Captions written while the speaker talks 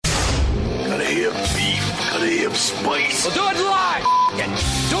have beef? Could I have spice? We'll do it live.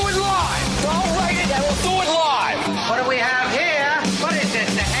 Do it live. All right, and we'll do it live. What do we have here? What is this?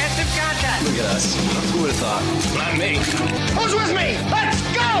 The handsome contest. Look at us. Who would have thought? Not me. Who's with me? Let's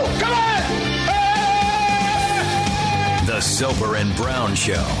go! Come on! The Soper and Brown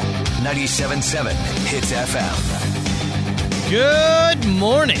Show. 97.7 Hits FM. Good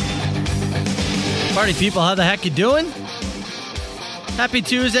morning. Party people, how the heck you doing? Happy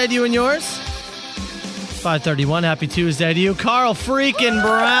Tuesday to you and yours. 5:31, happy Tuesday to you. Carl freaking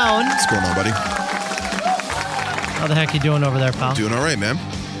Brown. What's going on, buddy? How the heck you doing over there, pal? Doing all right, man.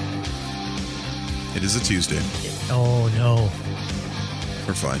 It is a Tuesday. Oh, no.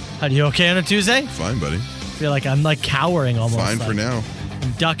 We're fine. Are you okay on a Tuesday? Fine, buddy. I feel like I'm like cowering almost. Fine like for now.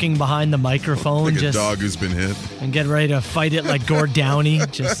 I'm ducking behind the microphone. Like a just, dog who's been hit. And getting ready to fight it like Gord Downey.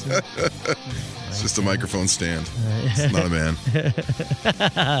 Just... It's just a microphone stand. It's not a man.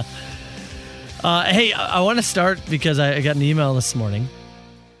 Hey, I want to start because I got an email this morning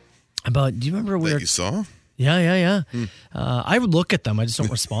about, do you remember That you saw? Yeah. I would look at them. I just don't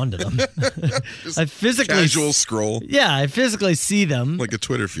respond to them. I physically Casual scroll. Yeah, I physically see them. Like a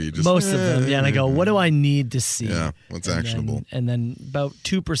Twitter feed. Just, most of them. Yeah, and I go, what do I need to see? Yeah, what's actionable? And then about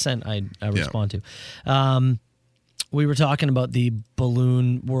 2% I respond to. We were talking about the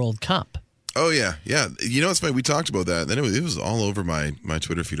Balloon World Cup. Oh, yeah. You know, it's funny. We talked about that. Then it was all over my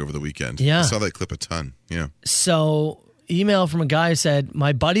Twitter feed over the weekend. Yeah. I saw that clip a ton. Yeah. So, email from a guy who said,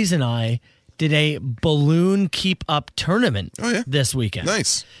 my buddies and I did a balloon keep up tournament this weekend.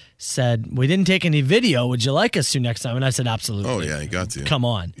 Nice. Said, we didn't take any video. Would you like us to next time? And I said, absolutely. Oh, yeah, you got to. Come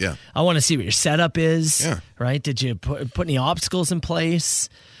on. Yeah. I want to see what your setup is. Yeah. Right? Did you put any obstacles in place?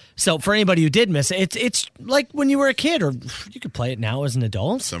 So for anybody who did miss it, it's like when you were a kid, or you could play it now as an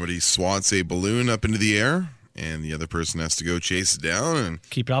adult. Somebody swats a balloon up into the air, and the other person has to go chase it down and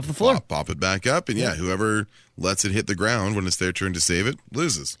keep it off the floor. Pop it back up. And whoever lets it hit the ground when it's their turn to save it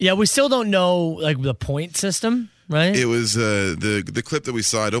loses. Yeah, we still don't know like the point system, right? It was the clip that we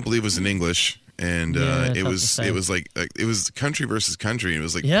saw. I don't believe was in English, and it was like it was country versus country. It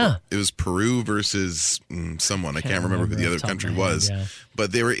was like it was Peru versus someone. I can't remember who the other country was,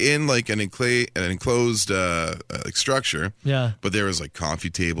 but they were in like an enclosed like structure. Yeah, but there was like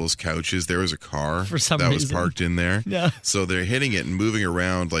coffee tables, couches. There was a car for some that reason was parked in there. Yeah, so they're hitting it and moving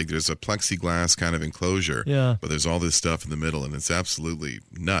around like there's a plexiglass kind of enclosure. Yeah, but there's all this stuff in the middle, and it's absolutely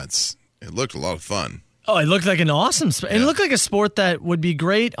nuts. It looked a lot of fun. Oh, it looked like an awesome sport. It looked like a sport that would be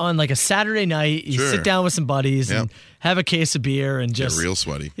great on like a Saturday night. You sit down with some buddies and have a case of beer and just get real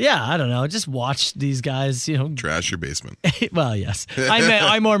sweaty. Yeah, I don't know. Just watch these guys, trash your basement. Well, yes.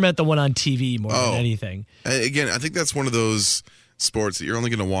 I more meant the one on TV more than anything. Again, I think that's one of those sports that you're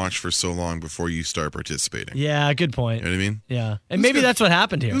only going to watch for so long before you start participating. Yeah, good point. You know what I mean? Yeah. And maybe that's what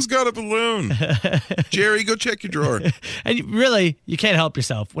happened here. Who's got a balloon? Jerry, go check your drawer. And really, you can't help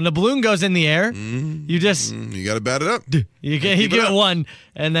yourself. When the balloon goes in the air, you just... you got to bat it up. You give it one,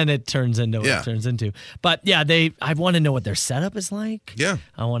 and then it turns into what it turns into. But yeah, I want to know what their setup is like. Yeah.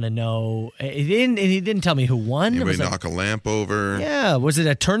 I want to know... He didn't tell me who won. Anybody knock a lamp over? Yeah. Was it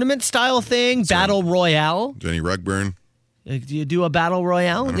a tournament-style thing? Battle Royale? Do any rug burn? Do you do a battle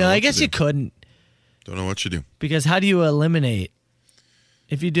royale? I guess you couldn't. Don't know what you do. Because how do you eliminate?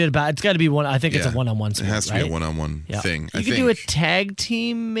 If you did it's got to be one. I think it's a one-on-one sport. It has to be a one-on-one thing. You could do a tag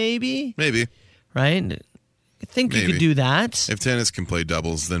team, maybe. Maybe. Right? I think you could do that. If tennis can play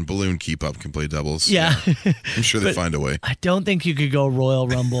doubles, then balloon keep up can play doubles. Yeah. I'm sure they find a way. I don't think you could go Royal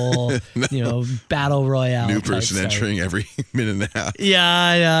Rumble, Battle Royale. New person entering every minute and a half. Yeah,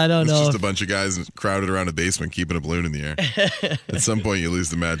 I don't know. It's just a bunch of guys crowded around a basement keeping a balloon in the air. At some point, you lose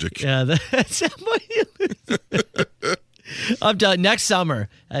the magic. Yeah, at some point you lose I'm done. Next summer,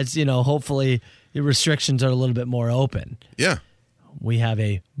 as hopefully the restrictions are a little bit more open. Yeah. We have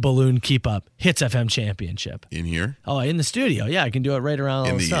a balloon keep up Hits FM championship. In here? Oh, in the studio. Yeah, I can do it right around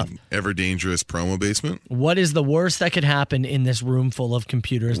all the stuff. In the ever dangerous promo basement? What is the worst that could happen in this room full of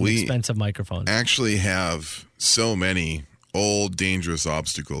computers and expensive microphones? Actually have so many old dangerous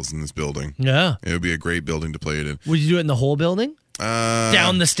obstacles in this building. Yeah. It would be a great building to play it in. Would you do it in the whole building?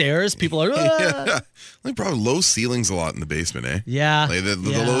 Down the stairs, people are. Yeah, like probably low ceilings a lot in the basement, eh? Yeah, like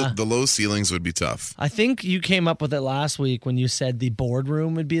the low ceilings would be tough. I think you came up with it last week when you said the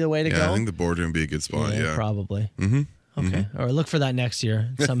boardroom would be the way to go. Yeah, I think the boardroom would be a good spot. Yeah, probably. Mm-hmm. Okay, or look for that next year,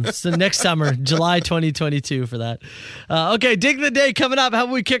 so next summer, July 2022 for that. Okay, dig the day coming up. How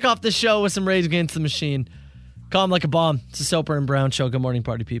about we kick off the show with some Rage Against the Machine? Calm like a bomb. It's a Soper and Brown show. Good morning,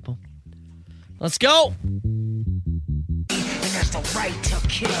 party people. Let's go.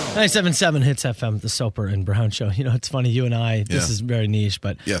 97.7 Hits FM, the Soper and Brown Show. You know, it's funny, you and I, this is very niche,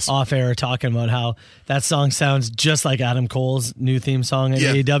 but off air talking about how that song sounds just like Adam Cole's new theme song at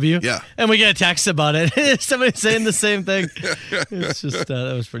AEW. Yeah. And we get a text about it. Somebody saying the same thing. It's just,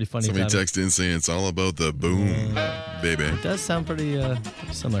 that was pretty funny. Somebody texted in saying it's all about the boom, baby. It does sound pretty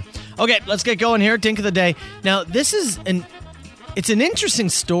similar. Okay, let's get going here. Dink of the day. Now, this is it's an interesting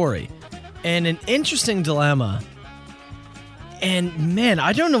story and an interesting dilemma. And man,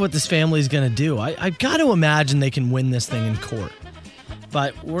 I don't know what this family is going to do. I've got to imagine they can win this thing in court.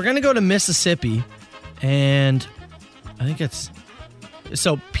 But we're going to go to Mississippi, and I think it's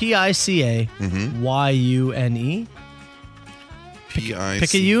Picayune.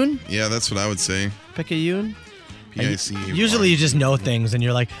 Picayune? Yeah, that's what I would say. Picayune? Picayune. Usually you just know things, and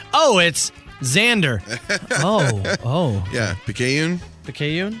you're like, oh, it's Xander. oh. Yeah, Picayune?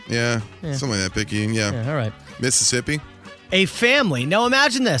 Picayune? Yeah, something like that. Picayune, yeah. All right. Mississippi? A family. Now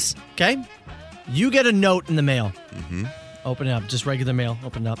imagine this, okay? You get a note in the mail. Mm-hmm. Open it up. Just regular mail.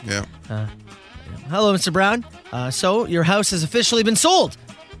 Open it up. Yeah. Hello, Mr. Brown. So your house has officially been sold.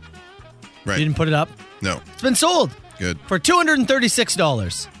 Right. You didn't put it up? No. It's been sold. Good. For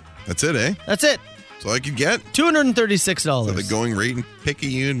 $236. That's it, eh? That's it. That's all I could get? $236. So the going rate in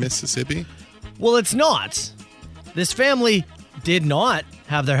Picayune, Mississippi? Well, it's not. This family did not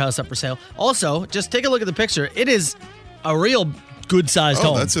have their house up for sale. Also, just take a look at the picture. It is a real good-sized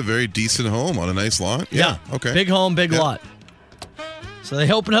home. Oh, that's a very decent home on a nice lot. Yeah. Okay. Big home, big lot. So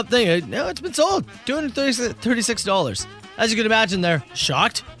they open up thing. No, it's been sold. $236. As you can imagine, they're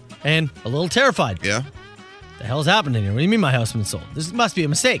shocked and a little terrified. Yeah. The hell's happening here? What do you mean my house has been sold? This must be a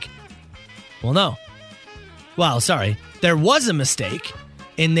mistake. Well, no. Well, sorry. There was a mistake,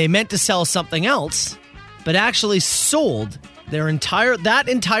 and they meant to sell something else, but actually sold that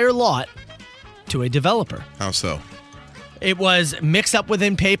entire lot to a developer. How so? It was mixed up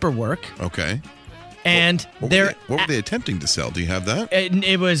within paperwork. Okay. And what were they attempting to sell? Do you have that?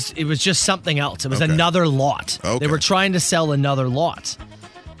 It was just something else. It was another lot. Okay. They were trying to sell another lot.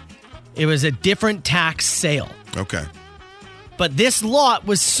 It was a different tax sale. Okay. But this lot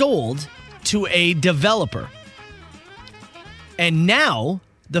was sold to a developer. And now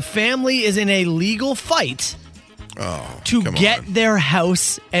the family is in a legal fight to get their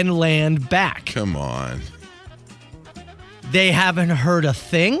house and land back. Come on. They haven't heard a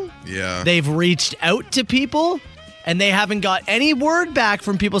thing. Yeah. They've reached out to people, and they haven't got any word back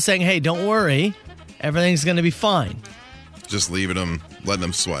from people saying, hey, don't worry. Everything's going to be fine. Just letting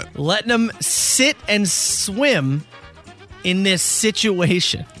them sweat. Letting them sit and swim in this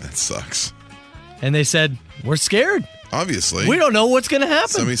situation. That sucks. And they said, we're scared. Obviously. We don't know what's going to happen.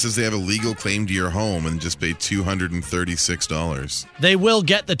 Somebody says they have a legal claim to your home and just paid $236. They will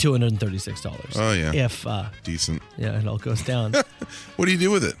get the $236. Oh, yeah. If decent. Yeah, it all goes down. What do you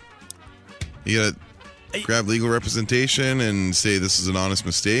do with it? You got to grab legal representation and say this is an honest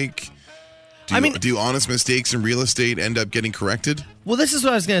mistake? Do honest mistakes in real estate end up getting corrected? Well, this is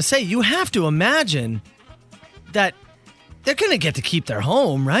what I was going to say. You have to imagine that they're going to get to keep their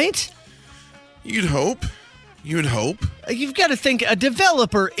home, right? You'd hope. You'd hope. You've got to think a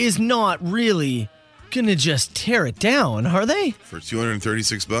developer is not really going to just tear it down, are they? For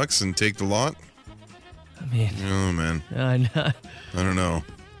 $236 and take the lot? I mean... Oh, man. I don't know.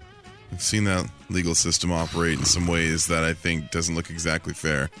 I've seen that legal system operate in some ways that I think doesn't look exactly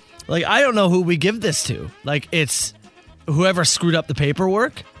fair. Like, I don't know who we give this to. Like, it's whoever screwed up the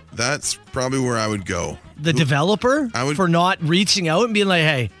paperwork? That's probably where I would go. The developer? For not reaching out and being like,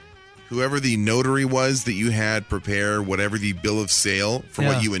 hey... Whoever the notary was that you had prepare whatever the bill of sale for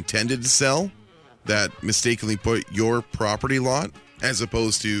what you intended to sell, that mistakenly put your property lot as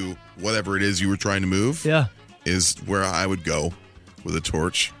opposed to whatever it is you were trying to move, is where I would go with a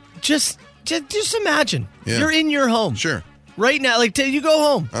torch. Just imagine. You're in your home. Sure. Right now, like, you go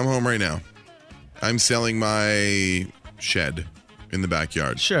home. I'm home right now. I'm selling my shed in the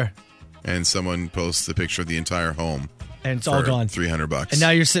backyard. Sure. And someone posts a picture of the entire home. And it's all gone. $300. And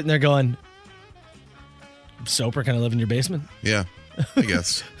now you're sitting there going, Soper, can I live in your basement? Yeah, I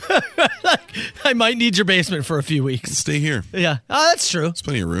guess. I might need your basement for a few weeks. Stay here. Yeah. Oh, that's true. There's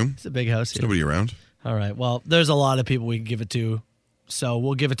plenty of room. It's a big house here. There's nobody around. All right. Well, there's a lot of people we can give it to. So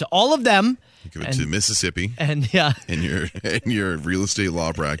we'll give it to all of them. Give it to Mississippi. And in your real estate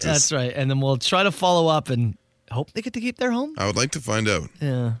law practice. That's right. And then we'll try to follow up and hope they get to keep their home. I would like to find out.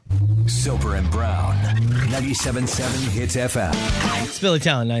 Yeah. Soper and Brown, 97.7 Hits FM. It's Billy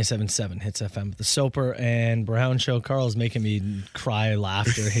Talon, 97.7 Hits FM. The Soper and Brown Show. Carl's making me cry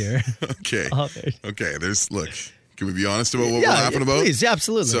laughter here. Okay. Okay. Can we be honest about what we're laughing about? Please, yeah,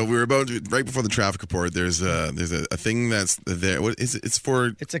 absolutely. So we were right before the traffic report. There's a thing that's there. What is it?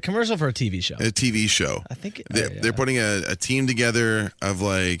 It's a commercial for a TV show. A TV show. I think they're putting a team together of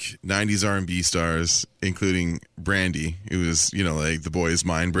like 90s R&B stars, including Brandy, who was like the boy's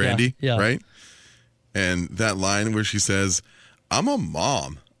mind, Brandy, right? And that line where she says, "I'm a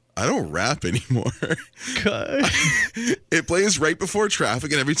mom. I don't rap anymore." It plays right before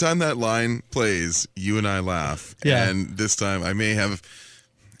traffic, and every time that line plays, you and I laugh. Yeah. And this time I may have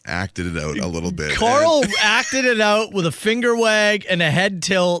acted it out a little bit. Carl acted it out with a finger wag and a head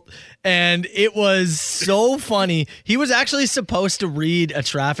tilt, and it was so funny. He was actually supposed to read a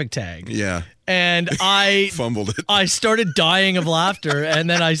traffic tag. Yeah. And I fumbled it. I started dying of laughter, and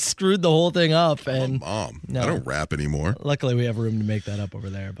then I screwed the whole thing up. And Mom, I don't rap anymore. Luckily, we have room to make that up over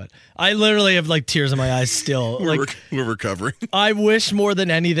there. But I literally have like tears in my eyes still. We're recovering. I wish more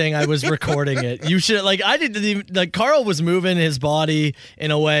than anything I was recording it. You should I didn't even Carl was moving his body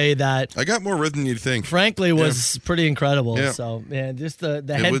in a way that I got more rhythm than you'd think. Frankly, was pretty incredible. Yeah. So man, just the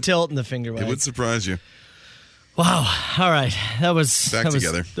head tilt and the finger wag. It would surprise you. Wow. All right. That was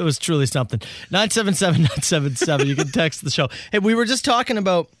together. That was truly something. 977-977. You can text the show. Hey, we were just talking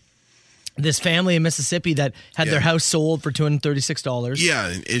about this family in Mississippi that had their house sold for $236. Yeah,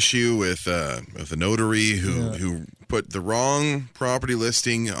 an issue with a notary who put the wrong property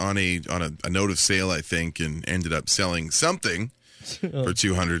listing on a note of sale, I think, and ended up selling something for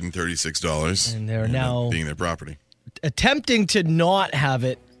 $236. And they're now being their property. Attempting to not have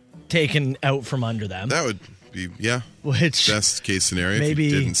it taken out from under them. That would be, which best case scenario. Maybe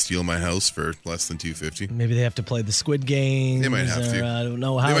if you didn't steal my house for less than $250. Maybe they have to play the Squid Game. They might have to. I don't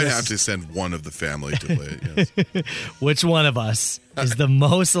know how. They might have to send one of the family to play it. Yes. Which one of us is the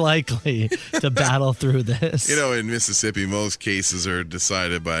most likely to battle through this? In Mississippi, most cases are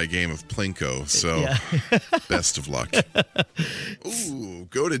decided by a game of Plinko. So, best of luck. Ooh,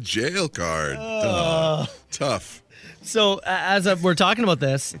 go to jail card. Tough. So as we're talking about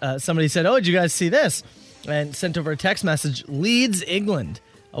this, somebody said, "Oh, did you guys see this?" And sent over a text message. Leeds, England.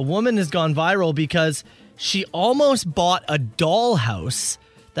 A woman has gone viral because she almost bought a dollhouse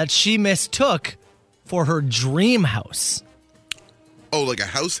that she mistook for her dream house. Oh, like a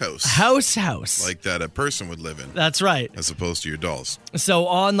house. House. Like that a person would live in. That's right. As opposed to your dolls. So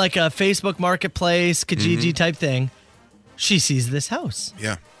on like a Facebook Marketplace, Kijiji type thing, she sees this house.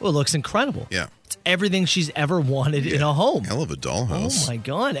 Yeah. Well, it looks incredible. Yeah. It's everything she's ever wanted in a home. Hell of a dollhouse. Oh, my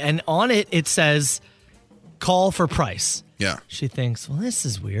God. And on it says, call for price. Yeah. She thinks, well, this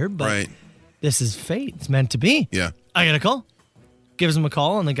is weird, but this is fate. It's meant to be. Yeah. I get a call. Gives him a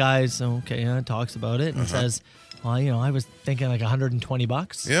call, and the guy's, talks about it and says, well, I was thinking like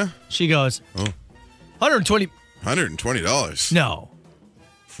 $120. Yeah. She goes, $120. $120? No.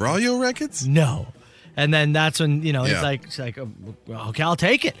 For all your records? No. And then that's when, she's like, okay, I'll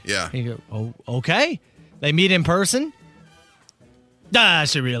take it. Yeah. And you go, oh, okay. They meet in person.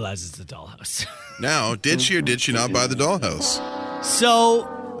 She realizes it's a dollhouse. Now, did she or did she not buy the dollhouse?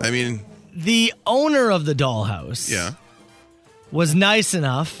 So, I mean, the owner of the dollhouse was nice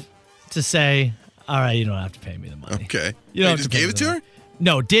enough to say, all right, you don't have to pay me the money. Okay. You don't just gave it to her?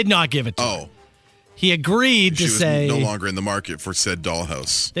 No, did not give it to her. He agreed to say... She was no longer in the market for said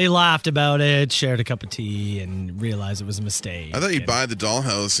dollhouse. They laughed about it, shared a cup of tea, and realized it was a mistake. I thought you'd buy the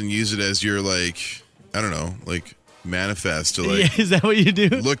dollhouse and use it as your, manifest to is that what you do?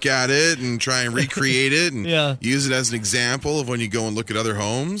 Look at it and try and recreate it and use it as an example of when you go and look at other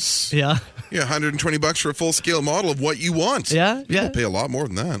homes. Yeah. Yeah, $120 for a full-scale model of what you want. Yeah, People pay a lot more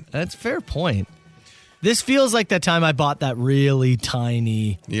than that. That's a fair point. This feels like that time I bought that really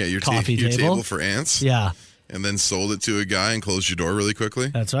tiny coffee your table for ants. Yeah. And then sold it to a guy and closed your door really quickly.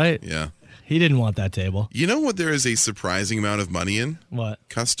 That's right. Yeah. He didn't want that table. You know what there is a surprising amount of money in? What?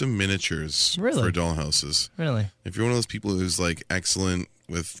 Custom miniatures for dollhouses. Really? If you're one of those people who's excellent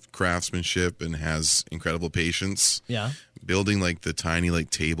with craftsmanship and has incredible patience, building the tiny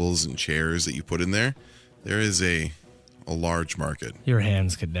tables and chairs that you put in there is a large market. Your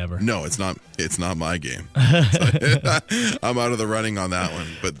hands could never. No, it's not my game. I'm out of the running on that one.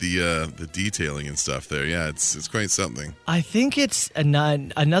 But the detailing and stuff there, it's quite something. I think it's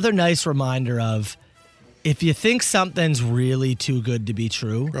another nice reminder of if you think something's really too good to be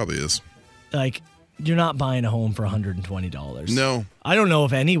true. Probably is. You're not buying a home for $120. No. I don't know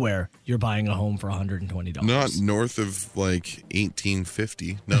if anywhere you're buying a home for $120. Not north of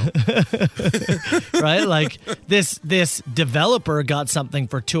 1850. No. Right? This developer got something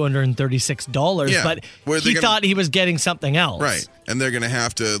for $236, but he thought he was getting something else. Right. And they're going to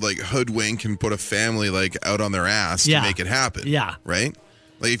have to hoodwink and put a family out on their ass to make it happen. Yeah. Right?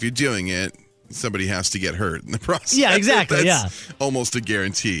 If you're doing it, somebody has to get hurt in the process. Yeah, exactly. That's almost a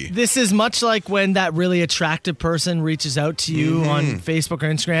guarantee. This is much like when that really attractive person reaches out to you on Facebook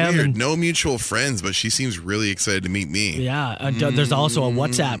or Instagram. Weird. And, no mutual friends, but she seems really excited to meet me. yeah, there's also a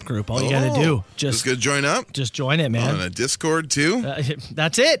WhatsApp group. All you got to do, just go join up. Just join it, man. On a Discord too.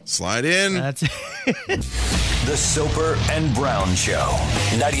 That's it. Slide in. That's it. The Soper and Brown Show.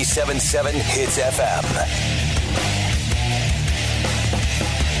 97.7 Hits FM.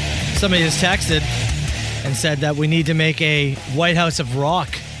 Somebody has texted and said that we need to make a White House of Rock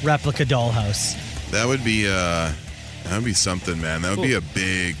replica dollhouse. That would be something, man. That would be a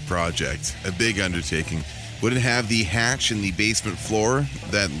big project, a big undertaking. Would it have the hatch in the basement floor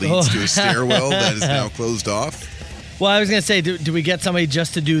that leads to a stairwell that is now closed off? Well, I was going to say, do we get somebody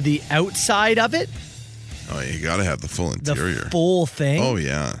just to do the outside of it? Oh, you got to have the full interior. The full thing? Oh,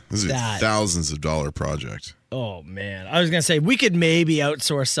 yeah. This is a thousands of dollar project. Oh, man. I was going to say, we could maybe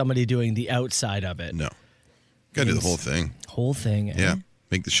outsource somebody doing the outside of it. No. Got to do the whole thing. Whole thing, eh? Yeah.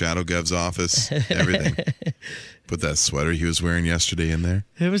 Make the Shadow Gov's office, everything. Put that sweater he was wearing yesterday in there.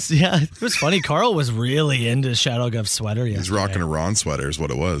 It was funny. Carl was really into Shadow Gov's sweater yesterday. He was rocking a Ron sweater is what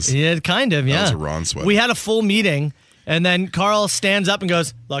it was. Yeah, kind of, yeah. That was a Ron sweater. We had a full meeting, and then Carl stands up and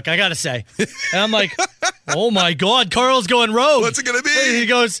goes, look, I got to say. And I'm like, oh, my God, Carl's going rogue. What's it going to be? And he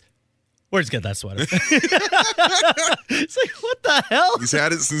goes, where'd you get that sweater? It's like, what the hell? He's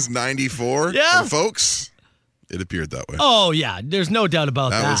had it since 94. Yeah. And folks, it appeared that way. Oh, yeah. There's no doubt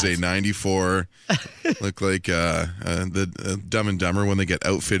about that. That was a 94. Looked like the Dumb and Dumber when they get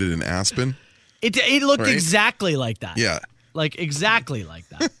outfitted in Aspen. It looked exactly like that. Yeah. Like, exactly like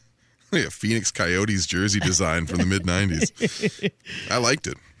that. Like a Phoenix Coyotes jersey design from the mid-90s. I liked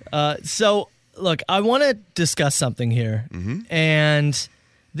it. So, look, I want to discuss something here. Mm-hmm. And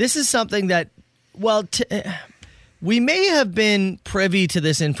this is something that, well, we may have been privy to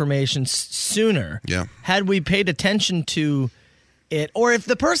this information sooner. Yeah. Had we paid attention to it, or if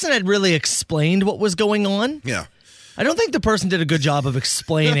the person had really explained what was going on. Yeah. I don't think the person did a good job of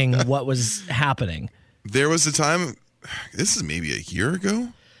explaining what was happening. There was a time, this is maybe a year ago?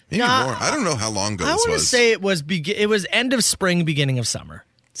 Maybe more. I don't know how long ago this was. I want to say it was end of spring, beginning of summer.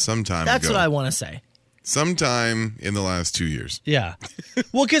 Sometime That's ago. what I want to say. Sometime in the last 2 years. Yeah.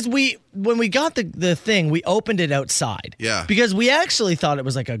 Well, because when we got the thing, we opened it outside. Yeah. Because we actually thought it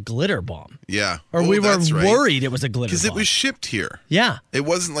was like a glitter bomb. Yeah. Or we were worried it was a glitter bomb. Because it was shipped here. Yeah. It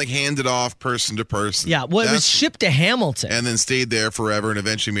wasn't like handed off person to person. Yeah. Well, it was shipped to Hamilton. And then stayed there forever and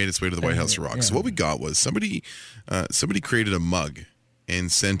eventually made its way to the White House of Rock. Yeah. So what we got was somebody created a mug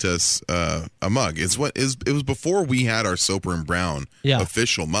and sent us a mug. It was before we had our Soper and Brown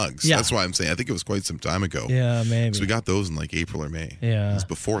official mugs. Yeah. That's why I'm saying I think it was quite some time ago. Yeah, maybe. So we got those in like April or May. Yeah. It was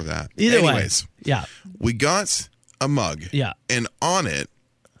before that. Anyways, yeah. We got a mug. Yeah. And on it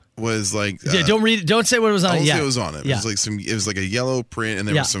was like don't read it. Don't say what was on it. Yeah. It was on it. It was like a yellow print and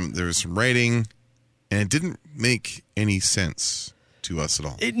there was some writing and it didn't make any sense to us at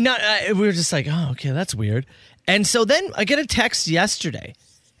all. We were just like, oh, okay, that's weird. And so then I get a text yesterday,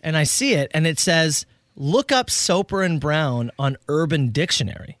 and I see it, and it says, look up Soper and Brown on Urban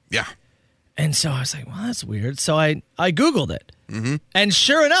Dictionary. Yeah. And so I was like, well, that's weird. So I Googled it. Mm-hmm. And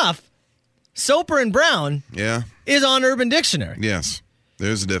sure enough, Soper and Brown is on Urban Dictionary. Yes.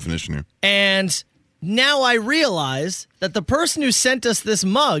 There's a definition here. And now I realize that the person who sent us this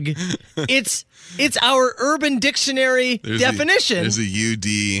mug, it's our Urban Dictionary definition. There's a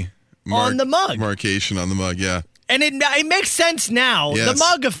UD on the mug. Marcation on the mug, yeah. And it makes sense now. Yes. The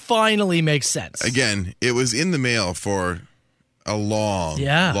mug finally makes sense. Again, it was in the mail for a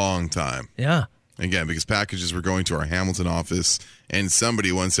long time. Yeah. Again, because packages were going to our Hamilton office, and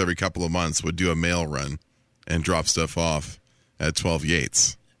somebody once every couple of months would do a mail run and drop stuff off at 12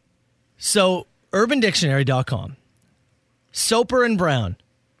 Yates. So, UrbanDictionary.com. Soper and Brown.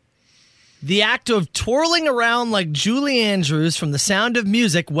 The act of twirling around like Julie Andrews from The Sound of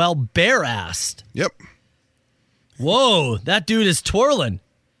Music while bare-assed. Yep. Whoa, that dude is twirling.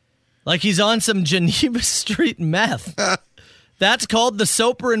 Like he's on some Geneva Street meth. That's called the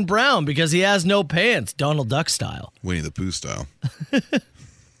Soper and Brown because he has no pants, Donald Duck style. Winnie the Pooh style.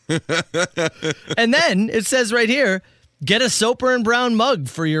 And then it says right here, get a Soper and Brown mug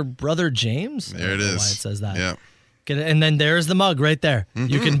for your brother James. There it is. Why it says that. Yeah. Get it, and then there's the mug right there.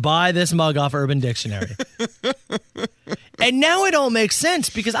 Mm-hmm. You can buy this mug off Urban Dictionary. And now it all makes sense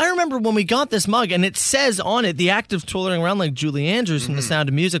because I remember when we got this mug and it says on it, the act of twirling around like Julie Andrews from The Sound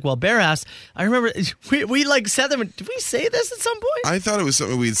of Music while bare-assed. I remember we like said them. Did we say this at some point? I thought it was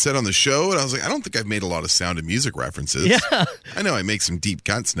something we'd said on the show, and I was like, I don't think I've made a lot of Sound of Music references. Yeah. I know I make some deep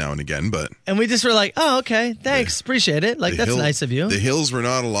cuts now and again, but... And we just were like, oh, okay, thanks, appreciate it. Like, that's nice of you. The hills were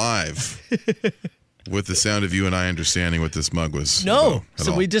not alive with the sound of you and I understanding what this mug was. No.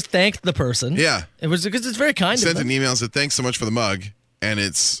 So we just thanked the person. Yeah. It was because it's very kind of them. Sent an email and said, thanks so much for the mug. And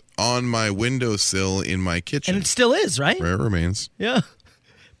it's on my windowsill in my kitchen. And it still is, right? Where it remains. Yeah.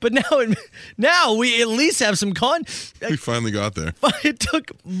 But now we at least have some We finally got there. It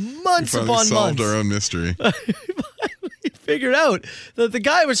took months upon months. We solved our own mystery. We figured out that the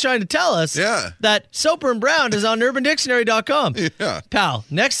guy was trying to tell us that Soper and Brown is on UrbanDictionary.com. Yeah. Pal,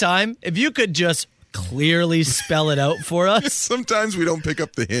 next time, if you could just clearly spell it out for us. Sometimes we don't pick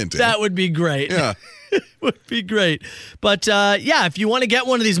up the hint. That would be great. Yeah. It would be great. But if you want to get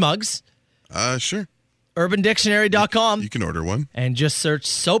one of these mugs. Sure. UrbanDictionary.com. You can order one. And just search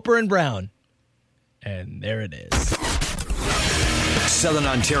Soper and Brown. And there it is. Southern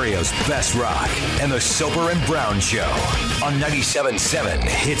Ontario's best rock and the Soper and Brown Show on 97.7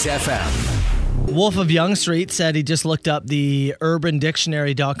 Hits FM. Wolf of Yonge Street said he just looked up the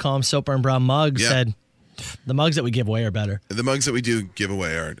UrbanDictionary.com Soper and Brown mug. Said the mugs that we give away are better. The mugs that we do give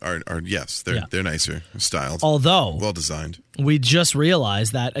away are yes, they're nicer, styled. Although well designed. We just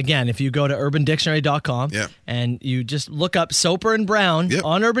realized that again, if you go to UrbanDictionary.com and you just look up Soper and Brown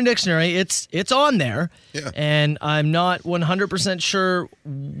on Urban Dictionary, it's on there. Yeah. And I'm not 100% sure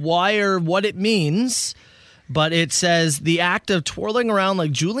why or what it means. But it says the act of twirling around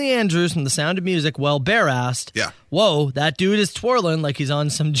like Julie Andrews from The Sound of Music while bare-assed. Yeah. Whoa, that dude is twirling like he's on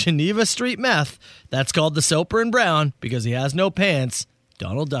some Geneva Street meth. That's called the Soper and Brown because he has no pants,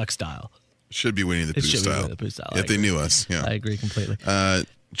 Donald Duck style. Should be Winnie the Pooh style. Winnie the Pooh style. If they knew us, yeah. I agree completely.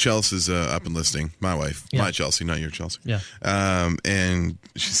 Chelsea's up and listening. My wife. Yeah. My Chelsea, not your Chelsea. Yeah. And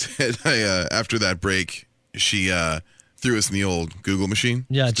she said after that break, she... threw us in the old Google machine.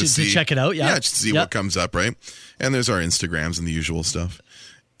 Yeah, to check it out. Yeah, just to see what comes up, right? And there's our Instagrams and the usual stuff.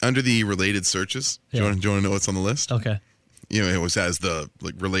 Under the related searches, do you want to know what's on the list? Okay. You know, it was as the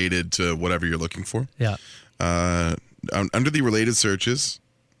related to whatever you're looking for. Yeah. Under the related searches,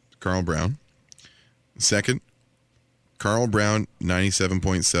 Carl Brown. Second, Carl Brown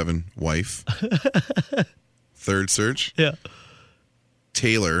 97.7 wife. Third search. Yeah.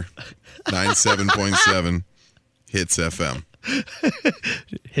 Taylor 97.7 Hits FM.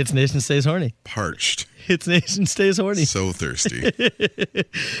 Hits Nation stays horny. Parched. Hits Nation stays horny. So thirsty.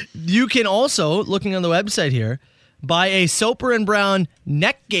 You can also, looking on the website here, buy a Soper and Brown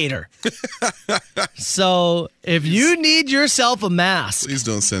neck gaiter. So if you need yourself a mask. Please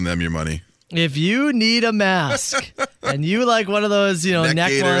don't send them your money. If you need a mask and you like one of those, neck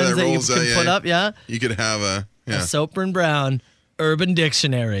ones that you can put up, you could have a Soper and Brown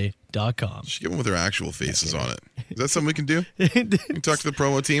UrbanDictionary.com. She give them with their actual faces on it. Is that something we can do? You can talk to the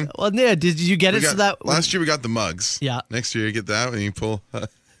promo team. Well, yeah. Did you get it? Last year we got the mugs. Yeah. Next year you get that and you pull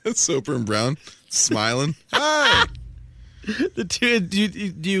Soper and Brown smiling. Hi.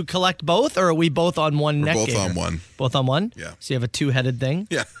 Do you collect both, or are we both on one neck? Both on one. Both on one. Yeah. So you have a two-headed thing.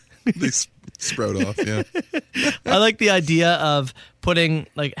 Yeah. They sprout off. Yeah. I like the idea of putting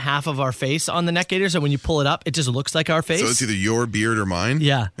like half of our face on the neck gaiter, so when you pull it up, it just looks like our face. So it's either your beard or mine.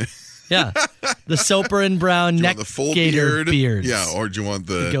 Yeah. Yeah. The Soper and Brown neck the full gaiter beards. Yeah, or do you want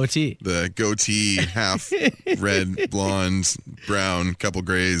the goatee? The goatee, half red, blonde, brown, couple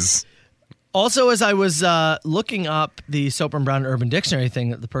grays. Also, as I was looking up the Soper and Brown Urban Dictionary thing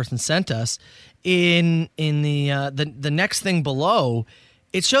that the person sent us, in the next thing below,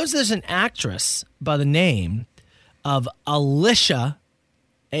 it shows there's an actress by the name of Alisha,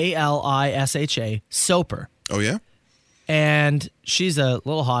 Alisha Soper. Oh yeah. And she's a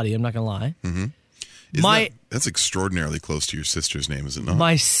little hottie, I'm not going to lie. Mm-hmm. That's extraordinarily close to your sister's name, is it not?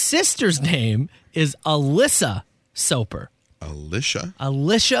 My sister's name is Alyssa Soper. Alisha?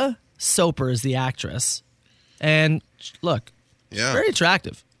 Alisha Soper is the actress. And look, very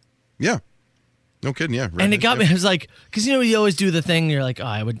attractive. Yeah. No kidding, yeah. And it got me, I was like, because you always do the thing, you're like, oh,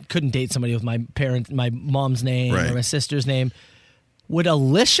 I couldn't date somebody with my mom's name or my sister's name. Would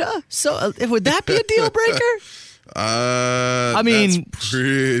Alisha, would that be a deal breaker? I mean, that's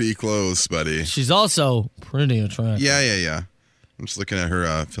pretty close, buddy. She's also pretty attractive. Yeah. I'm just looking at her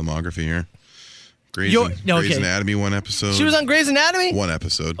filmography here. Grey's Anatomy, one episode. She was on Grey's Anatomy? One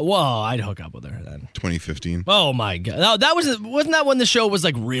episode. Whoa, I'd hook up with her then. 2015. Oh my god, wasn't that when the show was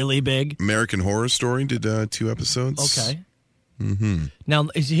like really big? American Horror Story did 2 episodes. Okay. Mm-hmm. Now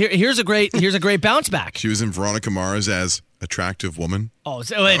here's a great bounce back. She was in Veronica Mars as Attractive woman. Oh,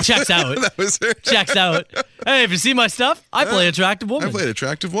 so it checks out. That was her. Checks out. Hey, if you see my stuff, I play attractive woman. I played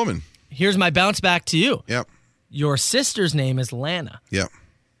attractive woman. Here's my bounce back to you. Yep. Your sister's name is Lana. Yep.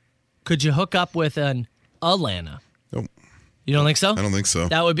 Could you hook up with an Alana? Nope. You don't think so? I don't think so.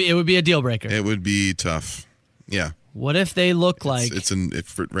 It would be a deal breaker. It would be tough. Yeah. What if they look like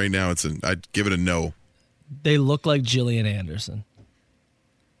right now I'd give it a no. They look like Gillian Anderson.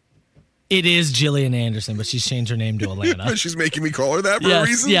 It is Gillian Anderson, but she's changed her name to Alana. She's making me call her that for a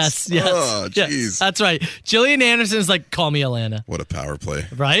reason? Yes. Oh, jeez. Yes, that's right. Gillian Anderson is like, call me Alana. What a power play.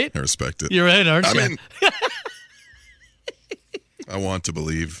 Right? I respect it. You're right, aren't you? I'm in. I want to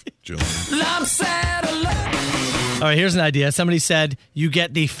believe, Gillian. All right, here's an idea. Somebody said you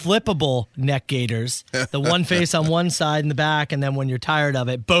get the flippable neck gaiters, the one face on one side and the back, and then when you're tired of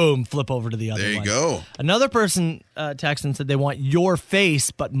it, boom, flip over to the other one. There you go. Another person texted and said they want your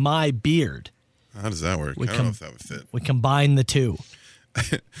face, but my beard. How does that work? I don't know if that would fit. We combine the two.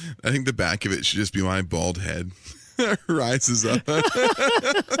 I think the back of it should just be my bald head. Rises up.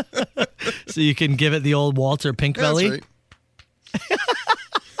 So you can give it the old Walter Pink Belly. That's right.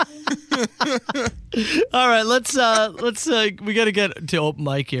 All right, let's we got to get to open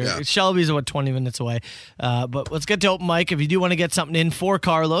mic here. Yeah. Shelby's about 20 minutes away. But let's get to open mic. If you do want to get something in for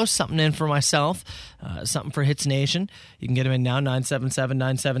Carlos, something in for myself, something for Hits Nation, you can get them in now,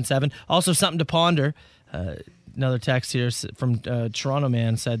 977-977. Also something to ponder. Another text here from Toronto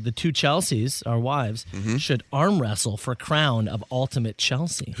man said the two Chelseas, our wives, should arm wrestle for crown of ultimate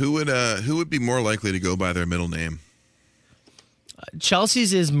Chelsea. Who would be more likely to go by their middle name?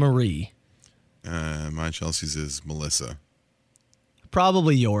 Chelsea's is Marie. My Chelsea's is Melissa.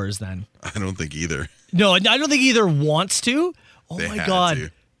 Probably yours then. I don't think either. No, I don't think either wants to. Oh They my had God.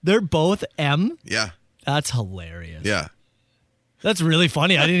 to. They're both M? Yeah. That's hilarious. Yeah. That's really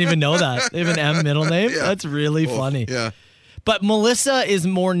funny. I didn't even know that. They have an M middle name? Yeah. That's really funny. Yeah. But Melissa is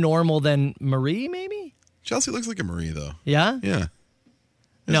more normal than Marie, maybe? Chelsea looks like a Marie, though. Yeah? Yeah.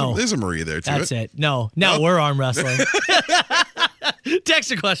 There's a Marie there, too. That's it. No, we're arm wrestling. Text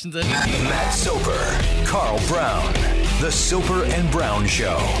your questions in. Matt Soper, Carl Brown, The Soper and Brown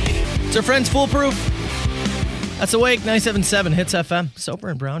Show. It's our friends Foolproof. That's Awake, 97.7 Hits FM. Soper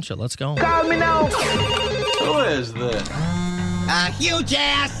and Brown Show. Let's go. Call me now. Who is this? A huge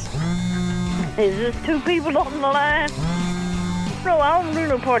ass. Is this two people on the line? No, I don't do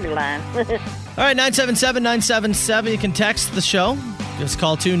no party line. All right, 977-977. You can text the show. Just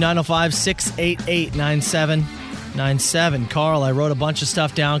call 2-905-688-9797. Carl, I wrote a bunch of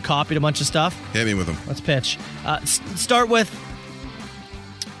stuff down, copied a bunch of stuff. Hit me with them. Let's pitch. Start with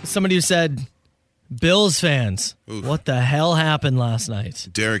somebody who said, Bills fans, Oof. What the hell happened last night?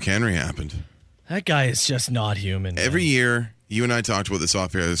 Derrick Henry happened. That guy is just not human. Man. Every year, you and I talked about this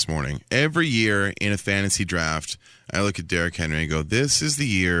off air this morning. Every year in a fantasy draft, I look at Derrick Henry and go, this is the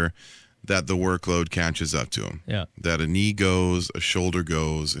year that the workload catches up to him. Yeah. That a knee goes, a shoulder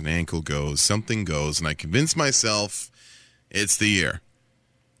goes, an ankle goes, something goes, and I convince myself it's the year.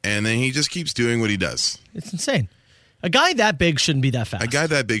 And then he just keeps doing what he does. It's insane. A guy that big shouldn't be that fast. A guy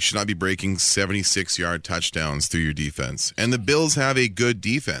that big should not be breaking 76-yard touchdowns through your defense. And the Bills have a good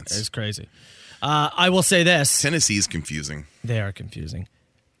defense. It's crazy. I will say this. Tennessee is confusing. They are confusing.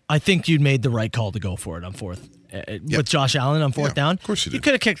 I think you made the right call to go for it on fourth. With Josh Allen on fourth down. Of course you did. You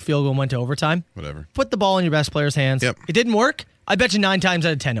could have kicked field goal and went to overtime. Whatever. Put the ball in your best player's hands. Yep. It didn't work. I bet you 9 times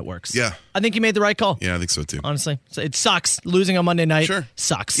out of 10 it works. Yeah. I think you made the right call. Yeah, I think so too. Honestly. So it sucks. Losing on Monday night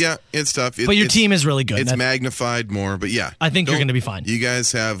sucks. Yeah, it's tough. But your team is really good. It's magnified more, but yeah. I think you're going to be fine. You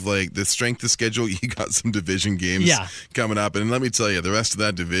guys have like the strength of schedule. You got some division games coming up. And let me tell you, the rest of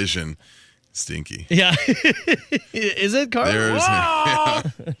that division, stinky. Yeah. Is it, Carl?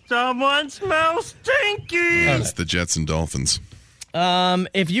 Someone smells stinky. It's the Jets and Dolphins.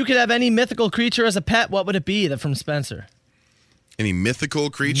 If you could have any mythical creature as a pet, what would it be? That from Spencer. Any mythical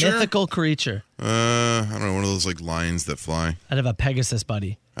creature? Mythical creature. I don't know, one of those like lions that fly. I'd have a Pegasus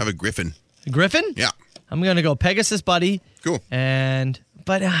buddy. I have a griffin. A griffin? Yeah. I'm going to go Pegasus buddy. Cool.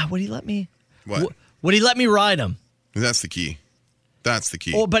 But would he let me? What? Would he let me ride him? That's the key. That's the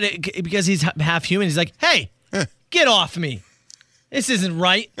key. Oh, but because he's half human, he's like, hey, get off me. This isn't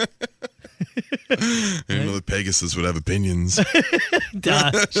right. I didn't know that Pegasus would have opinions. Should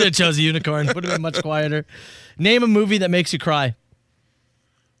have chose a unicorn. Would have been much quieter. Name a movie that makes you cry.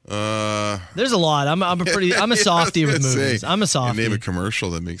 There's a lot. I'm a softie with movies. I'm a softie. Name a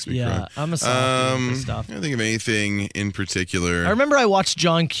commercial that makes me cry. Yeah, I'm a softie with stuff. I don't think of anything in particular. I remember I watched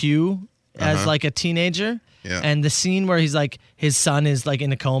John Q as like a teenager. Yeah. And the scene where he's like, his son is like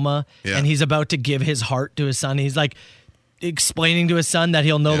in a coma and he's about to give his heart to his son. He's like, explaining to his son that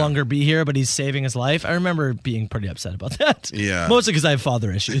he'll no longer be here, but he's saving his life. I remember being pretty upset about that. Yeah. Mostly because I have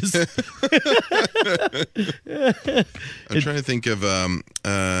father issues. I'm trying to think of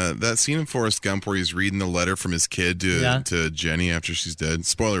that scene in Forrest Gump where he's reading the letter from his kid to Jenny after she's dead.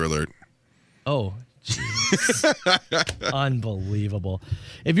 Spoiler alert. Oh, jeez. Unbelievable.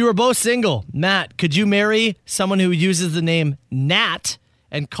 If you were both single, Matt, could you marry someone who uses the name Nat?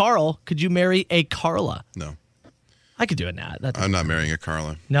 And Carl, could you marry a Carla? No. I could do a Nat. I'm not marrying a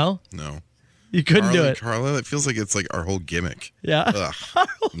Carla. No? No. You couldn't do it. Carla, it feels like it's like our whole gimmick. Yeah. Ugh.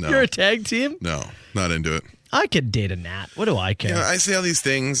 No. You're a tag team? No, not into it. I could date a Nat. What do I care? Yeah, I say all these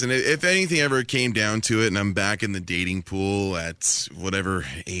things, and if anything ever came down to it, and I'm back in the dating pool at whatever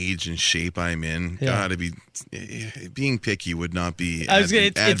age and shape I'm in, being picky would not be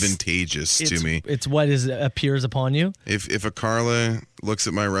advantageous to me. It's what appears upon you. If a Carla looks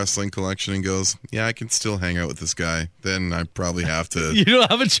at my wrestling collection and goes, "Yeah, I can still hang out with this guy," then I probably have to. You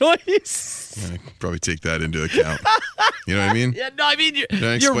don't have a choice. I probably take that into account. You know what I mean? Yeah, no, I mean you're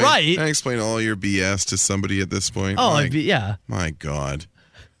right. Can I explain all your BS to somebody at this point? Oh, My God.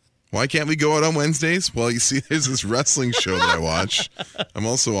 Why can't we go out on Wednesdays? Well, you see, there's this wrestling show that I watch. I'm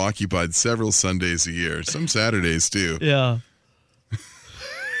also occupied several Sundays a year, some Saturdays too. Yeah.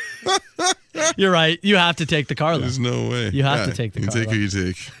 You're right. You have to take the Carla. There's no way. You have to take the Carla. You take who you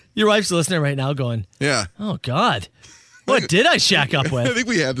take. Your wife's listening right now going, yeah. Oh, God. What did I shack up with? I think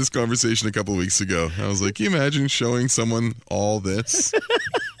we had this conversation a couple of weeks ago. I was like, can you imagine showing someone all this?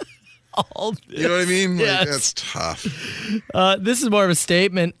 All this. You know what I mean? Yes. Like, that's tough. This is more of a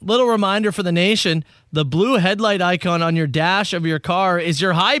statement. Little reminder for the nation. The blue headlight icon on your dash of your car is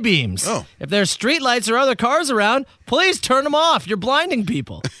your high beams. Oh. If there's street lights or other cars around, please turn them off. You're blinding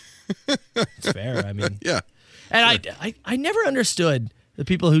people. It's fair. I mean, yeah. And I never understood the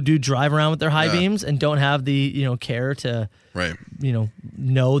people who do drive around with their high beams and don't have the care to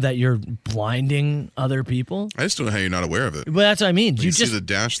know that you're blinding other people. I just don't know how you're not aware of it. Well, that's what I mean. Do you see the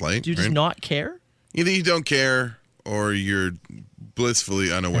dash light? Do you just not care? Either you don't care or you're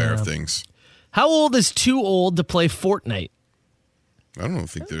blissfully unaware of things. How old is too old to play Fortnite? I don't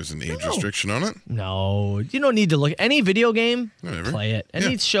think there's an age restriction on it. No, you don't need to look. Any video game, Whatever. play it.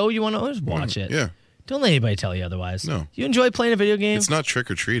 Any show you want to just watch it. Yeah. Don't let anybody tell you otherwise. No. You enjoy playing a video game? It's not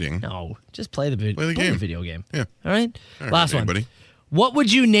trick-or-treating. No, just play the game. The video game. Yeah. All right? Last one. Buddy. What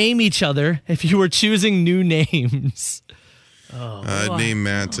would you name each other if you were choosing new names? I'd name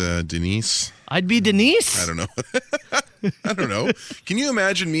Matt Denise. I'd be Denise. I don't know. I don't know. Can you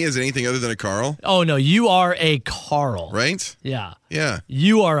imagine me as anything other than a Carl? Oh, no. You are a Carl. Right? Yeah. Yeah.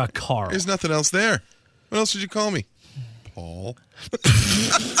 You are a Carl. There's nothing else there. What else would you call me? Paul.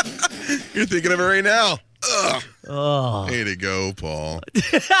 You're thinking of it right now. Ugh. Oh. Way to go, Paul.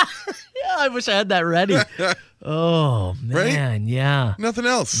 Yeah, I wish I had that ready. Oh, man. Right? Yeah. Nothing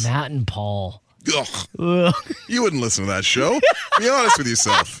else. Matt and Paul. Ugh. Ugh. You wouldn't listen to that show. Be honest with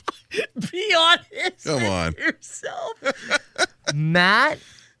yourself. Be honest. Come on. With yourself. Matt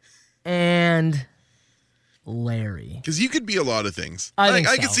and Larry. Because you could be a lot of things. I think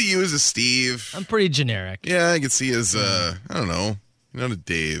I so. could see you as a Steve. I'm pretty generic. Yeah, I could see you as I don't know, not a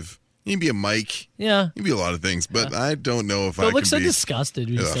Dave. You can be a Mike. Yeah. You can be a lot of things, but I don't know if I But could looks so be. disgusted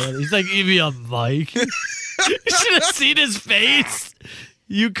when you say it. He's like, you'd be a Mike. You should have seen his face.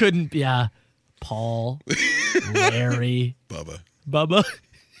 You couldn't. Yeah. Paul. Larry. Bubba.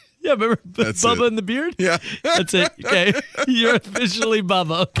 Yeah, remember That's Bubba it. and the beard? Yeah. That's it. Okay. You're officially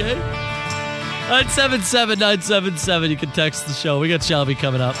Bubba, okay? 977-977. You can text the show. We got Shelby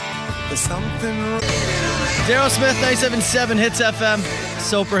coming up. Daryl Smith, 977 Hits FM.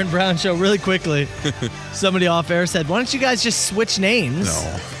 Soper and Brown Show. Really quickly, somebody off air said, why don't you guys just switch names?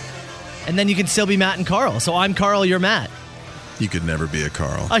 No. And then you can still be Matt and Carl. So I'm Carl, you're Matt. You could never be a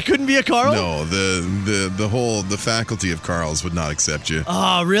Carl. I couldn't be a Carl? No, the faculty of Carls would not accept you.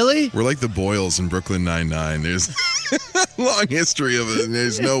 Oh, really? We're like the Boyles in Brooklyn Nine-Nine. There's a long history of it, and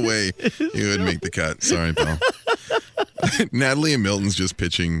there's no way you would make the cut. Sorry, pal. Natalie and Milton's just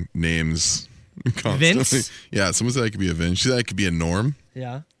pitching names constantly. Vince? Yeah, someone said I could be a Vince. She said I could be a Norm.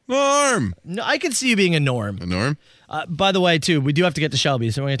 Yeah. Norm! No, I could see you being a Norm. A Norm? By the way, too, we do have to get to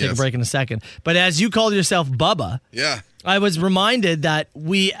Shelby, so we're going to take a break in a second. But as you called yourself Bubba, yeah, I was reminded that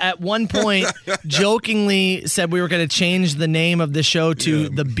we, at one point, jokingly said we were going to change the name of the show to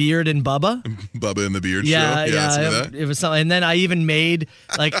The Beard and Bubba. Bubba and the Beard Show? Yeah. It was something. And then I even made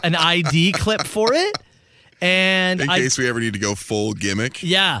like an ID clip for it. And in case we ever need to go full gimmick?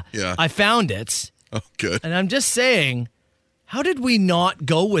 Yeah. Yeah. I found it. Oh, good. And I'm just saying, how did we not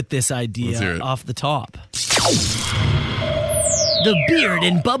go with this idea off the top? The Beard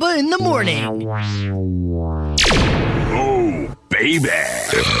and Bubba in the morning. Oh, baby.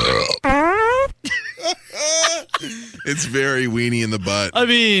 It's very weenie in the butt. I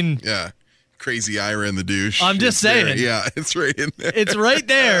mean, yeah. Crazy Ira and the douche. I'm just saying. Yeah, it's right in there. It's right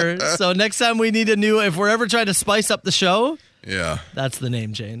there. So next time we need a new, if we're ever trying to spice up the show, yeah, that's the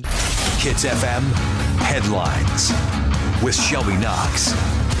name change. Hits FM headlines with Shelby Knox.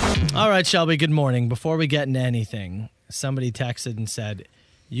 All right, Shelby, good morning. Before we get into anything, somebody texted and said,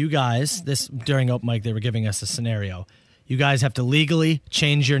 you guys, this during Open Mic, they were giving us a scenario. You guys have to legally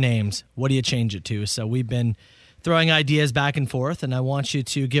change your names. What do you change it to? So we've been throwing ideas back and forth, and I want you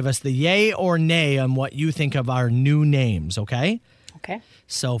to give us the yay or nay on what you think of our new names, okay? Okay.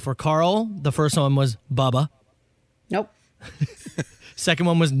 So for Carl, the first one was Bubba. Nope. Second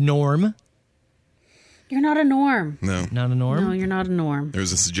one was Norm. You're not a Norm. No. Not a Norm? No, you're not a Norm. There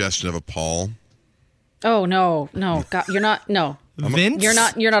was a suggestion of a Paul. Oh, no. God, you're not. No. Vince?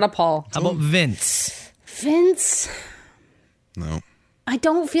 You're not a Paul. How about Vince? Vince? No. I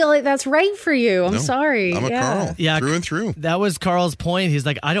don't feel like that's right for you. I'm sorry. I'm a Carl. Yeah. Through and through. That was Carl's point. He's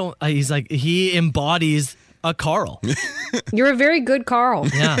like, he embodies a Carl. You're a very good Carl.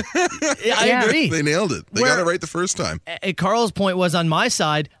 Yeah. I agree. They nailed it. They got it right the first time. Carl's point was on my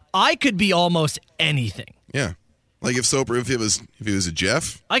side, I could be almost anything. Yeah. Like if he was a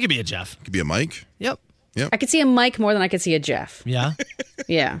Jeff. I could be a Jeff. Could be a Mike. Yep. I could see a Mike more than I could see a Jeff. Yeah.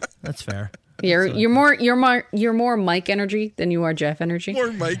 Yeah. That's fair. You're more Mike energy than you are Jeff energy.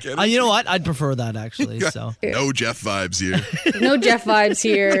 More Mike energy. You know what? I'd prefer that actually. So no Jeff vibes here. No Jeff vibes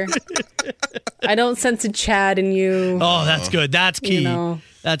here. I don't sense a Chad in you. Oh, that's good. That's key. You know.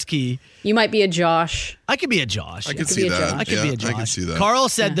 That's key. You might be a Josh. I could be a Josh. I could see that. I could be a Josh. I can see that. Carl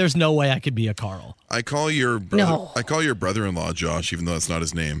said there's no way I could be a Carl. I call your brother. No. I call your brother-in-law Josh, even though that's not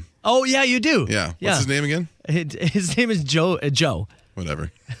his name. Oh yeah, you do. Yeah. What's his name again? His name is Joe. Joe.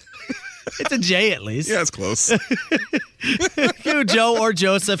 Whatever. It's a J at least. Yeah, it's close. Joe or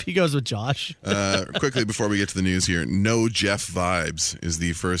Joseph. He goes with Josh. Quickly before we get to the news here, No Jeff Vibes is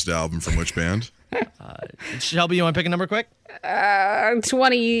the first album from which band? Shelby, you want to pick a number quick?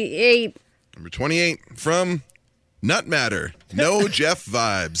 28. Number 28 from Nut Matter. No Jeff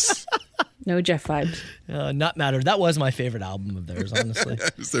Vibes. No Jeff vibes. Not Matter. That was my favorite album of theirs, honestly.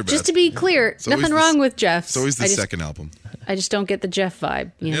 It's their best. Just to be clear, nothing wrong with Jeff's. It's always the second album. I just don't get the Jeff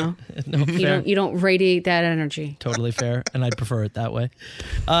vibe, you know? No, fair. You don't radiate that energy. Totally fair, and I'd prefer it that way.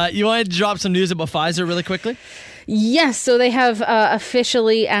 You want to drop some news about Pfizer really quickly? Yes, so they have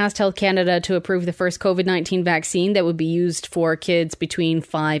officially asked Health Canada to approve the first COVID-19 vaccine that would be used for kids between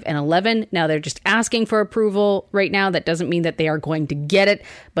 5 and 11. Now, they're just asking for approval right now. That doesn't mean that they are going to get it,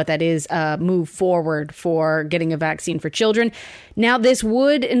 but that is a move forward for getting a vaccine for children. Now, this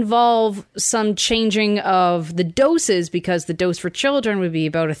would involve some changing of the doses because the dose for children would be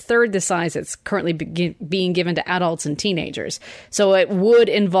about a third the size it's currently being given to adults and teenagers. So it would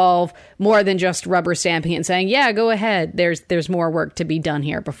involve more than just rubber stamping it and saying, yeah, go ahead. There's more work to be done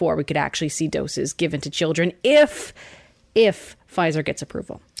here before we could actually see doses given to children if Pfizer gets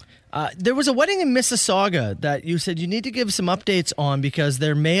approval. There was a wedding in Mississauga that you said you need to give some updates on because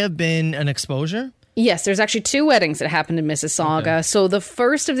there may have been an exposure. Yes, there's actually two weddings that happened in Mississauga. Okay. So the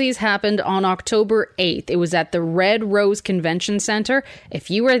first of these happened on October 8th. It was at the Red Rose Convention Center. If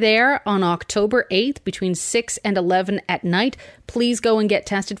you were there on October 8th between 6 and 11 at night, please go and get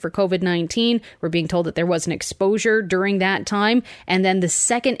tested for COVID-19. We're being told that there was an exposure during that time. And then the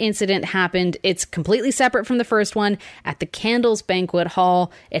second incident happened, it's completely separate from the first one, at the Candles Banquet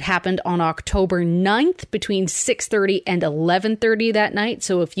Hall. It happened on October 9th between 6:30 and 11:30 that night.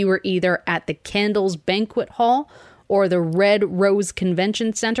 So if you were either at the Candles Banquet Hall or the Red Rose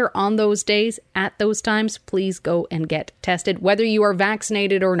Convention Center on those days, at those times, please go and get tested, whether you are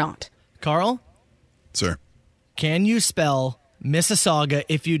vaccinated or not. Carl? Sir? Can you spell Mississauga?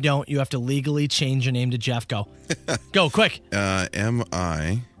 If you don't, you have to legally change your name to Jeff. Go. Go, quick.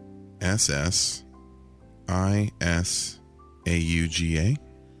 Missisauga?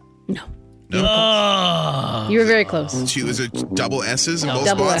 No. No. You were very close. Was it double S's in both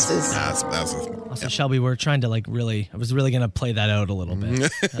double spots? S's. Also, Shelby, we're trying to I was really going to play that out a little bit.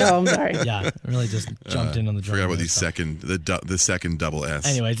 Oh, I'm sorry. Yeah, really just jumped in on the drum. Forgot about the second double S.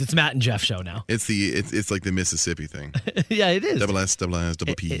 Anyways, it's Matt and Jeff show now. It's like the Mississippi thing. Yeah, it is. Double S,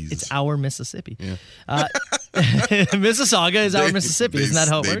 double P's. It's our Mississippi. Yeah. Mississauga is our Mississippi. Isn't that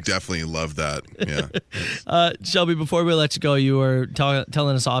how it works? They definitely love that. Yeah. Shelby, before we let you go, you were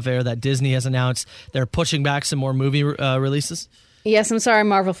telling us off air that Disney has announced they're pushing back some more movie releases. Yes, I'm sorry,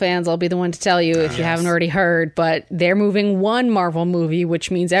 Marvel fans. I'll be the one to tell you if you haven't already heard, but they're moving one Marvel movie, which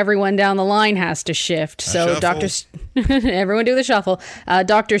means everyone down the line has to shift. So everyone do the shuffle.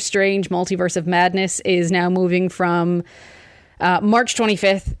 Doctor Strange Multiverse of Madness is now moving from March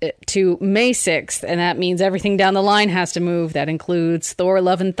 25th to May 6th, and that means everything down the line has to move. That includes Thor: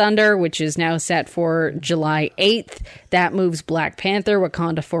 Love and Thunder, which is now set for July 8th. That moves Black Panther: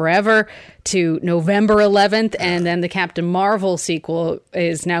 Wakanda Forever to November 11th, and then the Captain Marvel sequel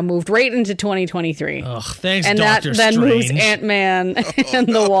is now moved right into 2023. Ugh, thanks, and Doctor that Strange. then moves Ant-Man and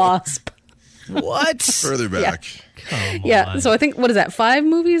the Wasp. What? Further back. Yeah, so I think, what is that, 5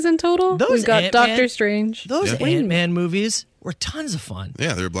 movies in total? We've got Ant-Man- Doctor Strange. Those Ant-Man movies were tons of fun.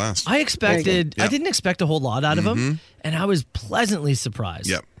 Yeah, they're a blast. I didn't expect a whole lot out of them, and I was pleasantly surprised.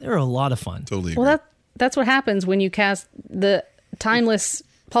 Yep. They were a lot of fun. Totally agree. Well, that's what happens when you cast the timeless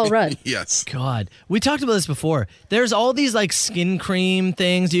Paul Rudd. Yes. God, we talked about this before. There's all these like skin cream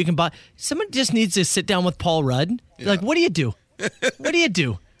things you can buy. Someone just needs to sit down with Paul Rudd. Like, what do you do? What do you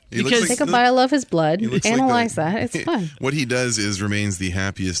do? Because take a vial of his blood, analyze that. It's fun. What he does is remains the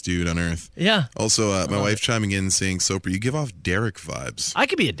happiest dude on earth. Yeah. Also, my wife chiming in saying, Soper, you give off Derek vibes. I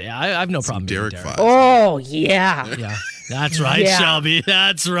could be I have no problem. Derek being vibes. Oh, yeah. Yeah. That's right, Shelby.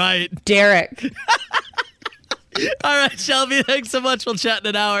 That's right. Derek. All right, Shelby, thanks so much. We'll chat in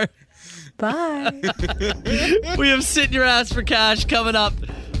an hour. Bye. We have Sit in Your Ass for Cash coming up.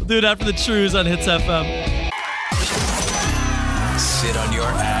 We'll do it after the Trues on Hits FM. Sit on your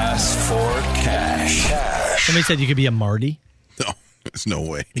ass for cash. Somebody said you could be a Marty. No, there's no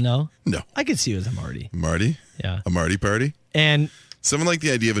way. No? No. I could see you as a Marty. Marty? Yeah. A Marty party? And someone liked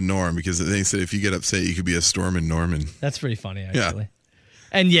the idea of a Norm because they said if you get upset, you could be a Storm and Norman. that's pretty funny, actually. Yeah.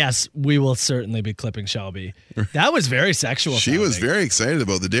 And yes, we will certainly be clipping Shelby. That was very sexual. She was sounding. very excited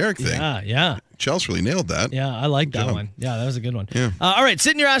about the Derek thing. Yeah. Chelsea really nailed that. Yeah, I like Good that job. one. Yeah, that was a good one. Yeah. All right,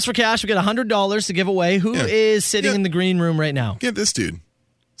 Sit in Your Ass for Cash. We got $100 to give away. Who is sitting in the green room right now? Get this dude.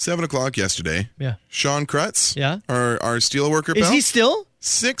 7 o'clock yesterday. Yeah. Sean Krutz. Yeah. Our steelworker Is pal. he still?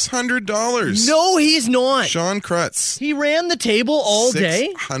 $600. No, he's not. Sean Krutz. He ran the table all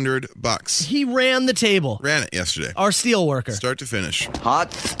day. $600. He ran the table. Ran it yesterday. Our steel worker. Start to finish.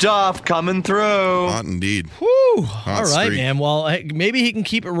 Hot stuff coming through. Hot indeed. Whew. Hot All right, streak. man. Well, maybe he can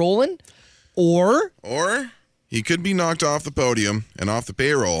keep it rolling. Or he could be knocked off the podium and off the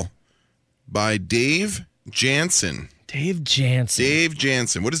payroll by Dave Jansen. Dave Jansen. Dave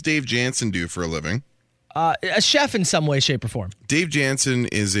Jansen. What does Dave Jansen do for a living? A chef in some way, shape, or form. Dave Jansen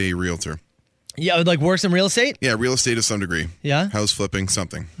is a realtor. Yeah, like works in real estate? Yeah, real estate to some degree. Yeah? House flipping,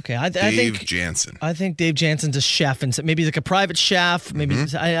 something. Okay, I Dave think Jansen. I think Dave Jansen's a chef, and maybe like a private chef. Maybe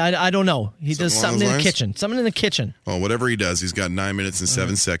I don't know. He does something in the kitchen. Something in the kitchen. Well, whatever he does, he's got 9 minutes and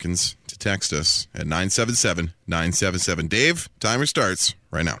 7 seconds to text us at 977-977. Dave, timer starts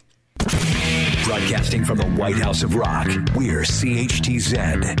right now. Broadcasting from the White House of Rock, we're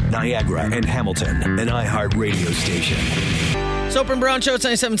CHTZ, Niagara and Hamilton, an iHeart radio station. Soper and Brown Show, it's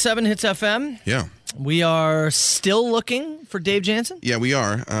 97.7 Hits FM. Yeah. We are still looking for Dave Jansen? Yeah, we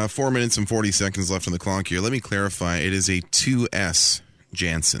are. 4 minutes and 40 seconds left on the clock here. Let me clarify. It is a 2S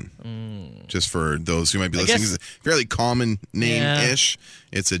Jansen. Just for those who might be listening. It's a fairly common name-ish. Yeah.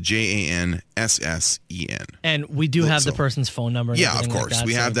 It's a Janssen. And we do have the person's phone number. Yeah, of course. Like that,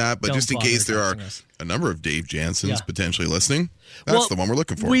 we have that. But just in case there are a number of Dave Jansens potentially listening, that's the one we're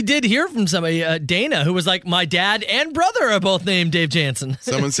looking for. We did hear from somebody, Dana, who was like, my dad and brother are both named Dave Jansen.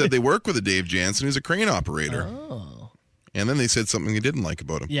 Someone said they work with a Dave Jansen who's a crane operator. Oh. And then they said something they didn't like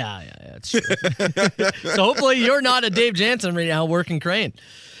about him. Yeah, it's true. So hopefully you're not a Dave Jansen right now working crane.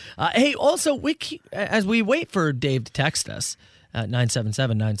 Hey, also, as we wait for Dave to text us at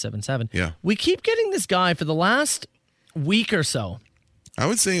 977-977, we keep getting this guy for the last week or so. I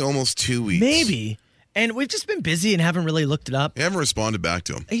would say almost 2 weeks. Maybe. And we've just been busy and haven't really looked it up. We haven't responded back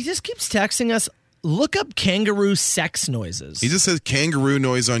to him. He just keeps texting us, look up kangaroo sex noises. He just says kangaroo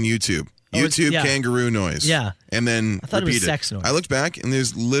noise on YouTube. Kangaroo noise. Yeah. And then I thought repeat it was sex noise. I looked back and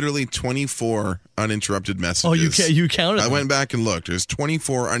there's literally 24 uninterrupted messages. Oh, you counted I them. went back and looked. There's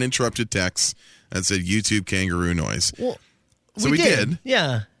 24 uninterrupted texts that said YouTube kangaroo noise. Well, so we did.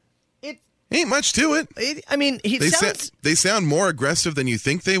 Yeah. Ain't much to it. They sound more aggressive than you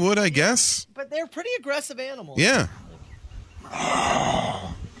think they would, I guess. But they're pretty aggressive animals. Yeah.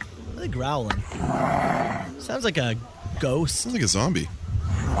 Really growling. Sounds like a ghost. Sounds like a zombie.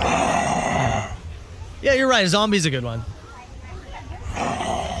 Yeah, you're right. A zombie's a good one.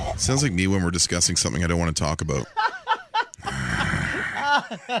 Sounds like me when we're discussing something I don't want to talk about.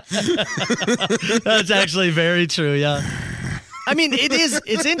 That's actually very true, yeah. I mean,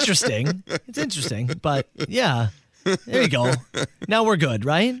 it's interesting. It's interesting, but yeah. There you go. Now we're good,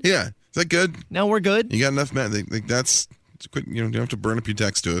 right? Yeah. Is that good? Now we're good? You got enough, man. That's quick. You don't have to burn up your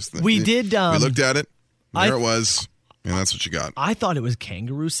text to us. We did. We looked at it. There it was. And that's what you got. I thought it was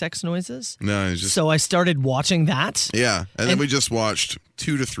kangaroo sex noises. No, it's just... So I started watching that. Yeah, and then we just watched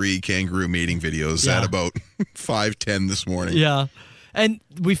 2 to 3 kangaroo mating videos at about 5:10 this morning. Yeah. And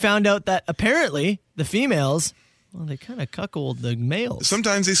we found out that apparently the females, well, they kind of cuckold the males.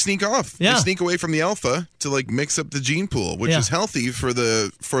 Sometimes they sneak off. Yeah. They sneak away from the alpha to like mix up the gene pool, which is healthy for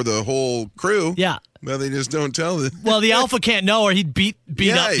the whole crew. Yeah. But they just don't tell the... Well, the alpha can't know, or he'd beat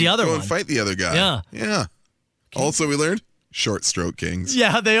up the other go one. And fight the other guy. Yeah. Yeah. Also, we learned short stroke kings.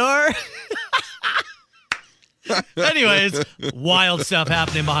 Yeah, they are. Anyways, wild stuff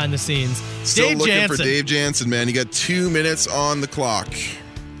happening behind the scenes. Still Dave looking Jansen. for Dave Jansen, man. You got 2 minutes on the clock.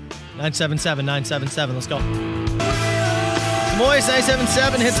 977-977. Let's go. Des Moines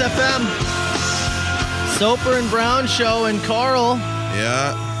 977 Hits FM. Soper and Brown Show and Carl.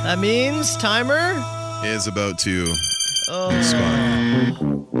 Yeah. That means timer is about to expire.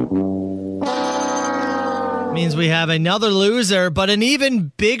 Means we have another loser, but an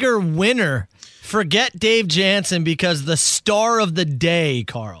even bigger winner. Forget Dave Jansen because the star of the day,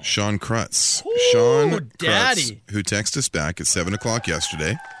 Carl. Sean Krutz. Ooh, Sean Daddy. Krutz, who texted us back at 7 o'clock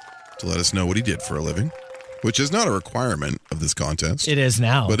yesterday to let us know what he did for a living, which is not a requirement of this contest. It is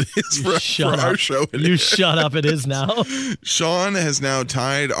now. But it is for our show. Shut up. It is now. Sean has now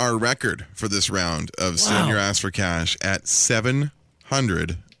tied our record for this round of Sitting Your Ass for Cash at $700.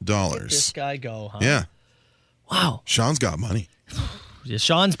 Let this guy go, huh? Yeah. Wow. Sean's got money. Yeah,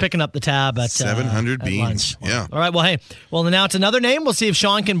 Sean's picking up the tab at 700 beans. Lunch. Yeah. All right. Well, hey. Well, now it's another name. We'll see if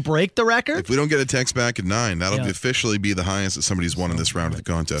Sean can break the record. If we don't get a text back at 9, that'll officially be the highest that somebody's won in this round of the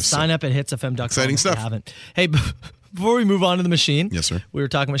contest. Sign up at hitsfm.com. Exciting stuff. If you haven't. Hey, before we move on to the machine. Yes, sir. We were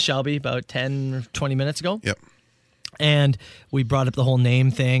talking with Shelby about 10 or 20 minutes ago. Yep. And we brought up the whole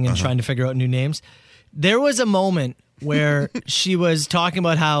name thing and trying to figure out new names. There was a moment where she was talking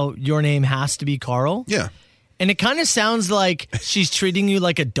about how your name has to be Carl. Yeah. And it kind of sounds like she's treating you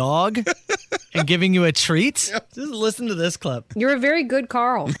like a dog and giving you a treat. Yeah. Just listen to this clip. You're a very good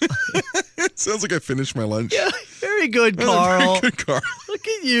Carl. It sounds like I finished my lunch. Yeah, very good, Carl. Very good, Carl. Look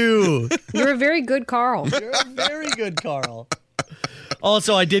at you. You're a very good Carl. You're a very good Carl.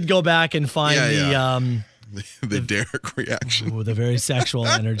 Also, I did go back and find the Derek reaction. Ooh, the very sexual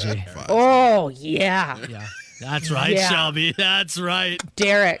energy. Oh, yeah. Yeah. That's right, Shelby. That's right.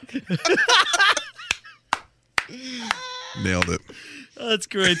 Derek. Nailed it. That's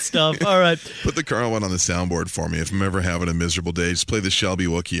great stuff. All right. Put the Carl one on the soundboard for me. If I'm ever having a miserable day, just play the Shelby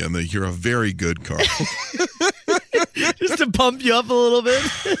Wookiee and you're a very good Carl. Just to pump you up a little bit.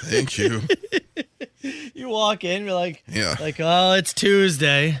 Thank you. You walk in, you're like, oh, it's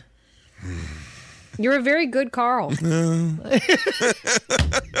Tuesday. You're a very good Carl.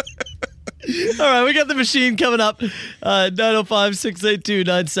 All right, we got the machine coming up.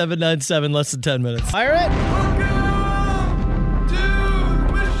 905-682-9797, less than 10 minutes. Fire it. Welcome to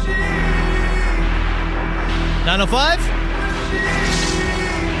Machine.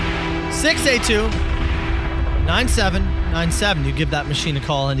 905-682-9797. You give that machine a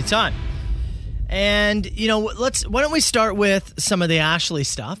call anytime. And, why don't we start with some of the Ashley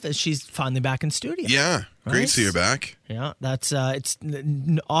stuff as she's finally back in studio. Yeah. Great to see her back. Yeah, that's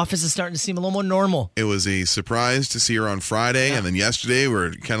office is starting to seem a little more normal. It was a surprise to see her on Friday, and then yesterday we were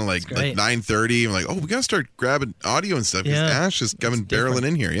kind of like 9:30. I'm like, we got to start grabbing audio and stuff because Ash is coming barreling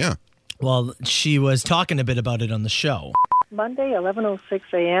in here. Yeah. Well, she was talking a bit about it on the show. Monday, 11:06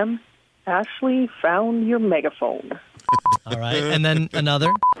 a.m. Ashley found your megaphone. All right, and then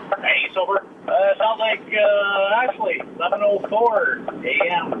another. Hey, Sober. Sounds like Ashley, 11:04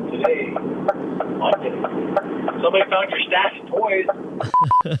 a.m. today. Monday. Somebody found your stash of toys.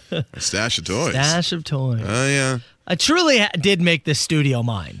 Stash of toys. Stash of toys. Oh, yeah. I truly did make this studio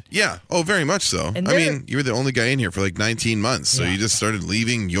mine. Yeah. Oh, very much so. I mean, you were the only guy in here for like 19 months, so you just started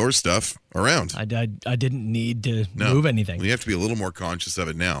leaving your stuff around. I didn't need to move anything. Well, you have to be a little more conscious of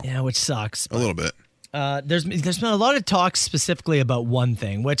it now. Yeah, which sucks. A little bit. There's been a lot of talk specifically about one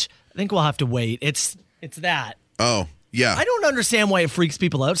thing, which I think we'll have to wait. It's that. Oh, yeah. I don't understand why it freaks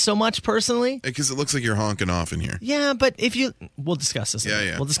people out so much personally. Because it looks like you're honking off in here. Yeah, but we'll discuss this.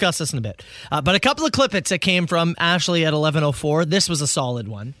 Yeah. We'll discuss this in a bit. But a couple of clippets that came from Ashley at 11:04. This was a solid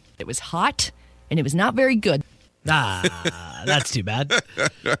one. It was hot, and it was not very good. That's too bad.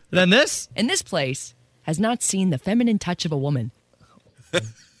 Then this? And this place has not seen the feminine touch of a woman.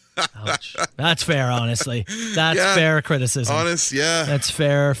 Ouch. That's fair, honestly. That's fair criticism. Honest, yeah. That's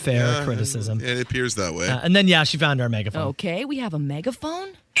fair criticism. It appears that way. And then, she found our megaphone. Okay, we have a megaphone?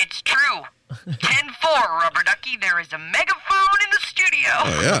 It's true. 10-4, Rubber Ducky. There is a megaphone in the studio.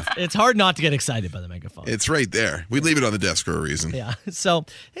 Oh, yeah. It's hard not to get excited by the megaphone. It's right there. We leave it on the desk for a reason. Yeah. So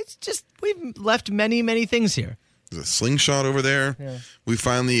it's just, we've left many, many things here. There's a slingshot over there. Yeah. We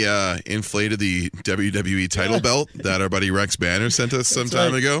finally inflated the WWE title belt that our buddy Rex Banner sent us some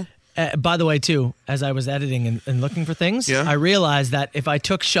time ago. By the way, too, as I was editing and looking for things, I realized that if I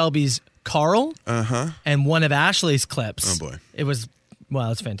took Shelby's Carl and one of Ashley's clips, oh boy, it was,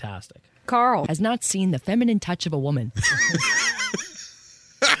 well, it's fantastic. Carl has not seen the feminine touch of a woman.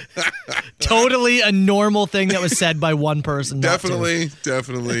 Totally a normal thing that was said by one person.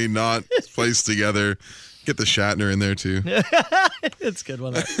 Definitely not placed together. Get the Shatner in there, too. It's a good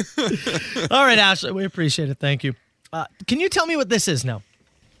one. All right, Ashley, we appreciate it. Thank you. Can you tell me what this is now?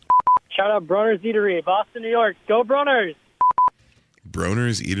 Shout out Broner's Eatery, Boston, New York. Go Broners!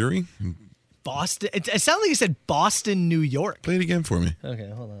 Broner's Eatery? Boston. It sounded like you said Boston, New York. Play it again for me. Okay,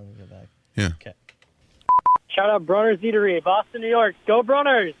 hold on. Let me go back. Yeah. Okay. Shout out Broner's Eatery, Boston, New York. Go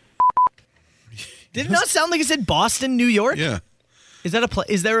Broners! Did it not sound like you said Boston, New York? Yeah. Is that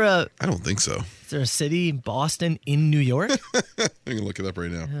a Is there a? I don't think so. Is there a city, Boston, in New York? I'm gonna look it up right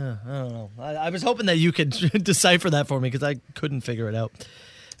now. I don't know. I was hoping that you could decipher that for me because I couldn't figure it out.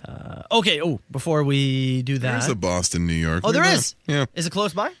 Okay. Oh, before we do that, there's a Boston, New York. Oh, there is. Yeah. Is it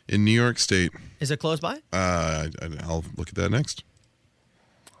close by? In New York State. Is it close by? I'll look at that next.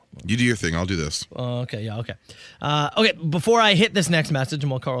 You do your thing. I'll do this. Okay. Yeah. Okay. Okay. Before I hit this next message,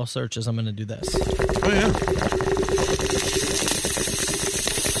 and while Carl searches, I'm going to do this. Oh yeah.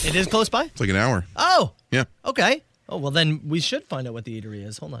 It is close by? It's like an hour. Oh. Yeah. Okay. Oh, well, then we should find out what the eatery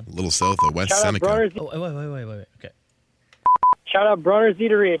is. Hold on. A little south of West Shout out Seneca. Broner's- Oh, wait. Okay. Shout out Broner's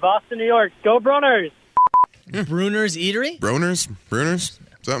Eatery, Boston, New York. Go Broners! Bruner's Eatery? Bruners?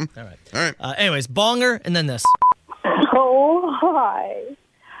 Something? All right. Anyways, bonger, and then this. Oh, hi.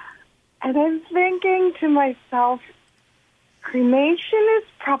 And I'm thinking to myself, cremation is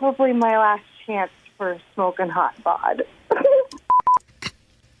probably my last chance for smoking hot bod.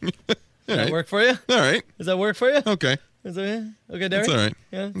 Does that work for you? All right. Does that work for you? Okay. Is that okay, Derry? That's all right.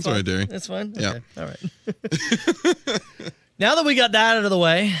 Yeah, that's all right, Derry. That's fine? Yeah. Okay. All right. Now that we got that out of the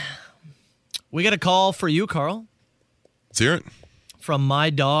way, we got a call for you, Carl. Let's hear it. From my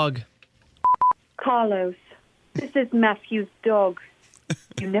dog. Carlos, this is Matthew's dog.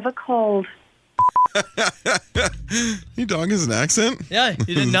 You never called. Your dog has an accent? Yeah,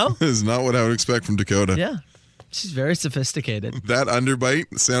 you didn't know? That is not what I would expect from Dakota. Yeah. She's very sophisticated. That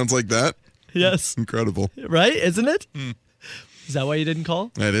underbite sounds like that? Yes. Incredible. Right? Isn't it? Is that why you didn't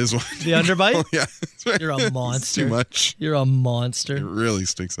call? That is why. The underbite? Oh, yeah. That's right. You're a monster. It's too much. You're a monster. It really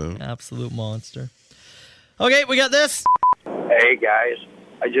sticks out. Absolute monster. Okay, we got this. Hey, guys.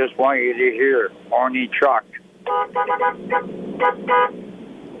 I just want you to hear horny truck.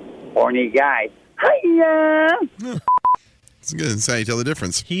 Horny guy. Hiya! It's good. That's how you tell the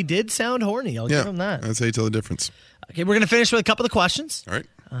difference. He did sound horny. I'll give him that. That's how you tell the difference. Okay, we're going to finish with a couple of questions. All right.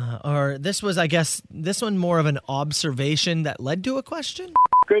 Or this was, I guess, this one more of an observation that led to a question.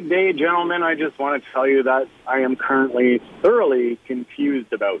 Good day, gentlemen. I just want to tell you that I am currently thoroughly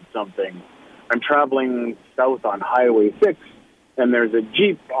confused about something. I'm traveling south on Highway 6, and there's a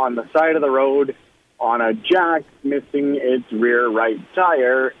Jeep on the side of the road on a jack missing its rear right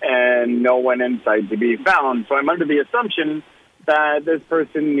tire, and no one inside to be found. So I'm under the assumption that this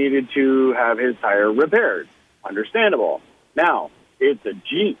person needed to have his tire repaired. Understandable. Now, it's a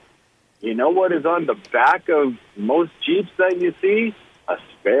Jeep. You know what is on the back of most Jeeps that you see? A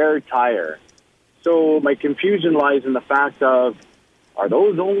spare tire. So my confusion lies in the fact of, are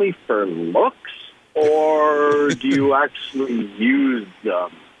those only for looks, or do you actually use them?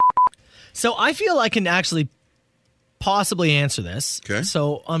 So I feel I can actually possibly answer this. Okay.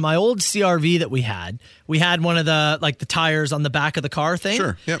 So on my old CRV that we had one of the the tires on the back of the car thing.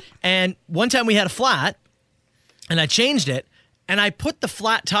 Sure. Yep. And one time we had a flat, and I changed it, and I put the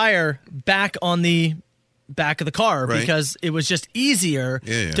flat tire back on the back of the car because it was just easier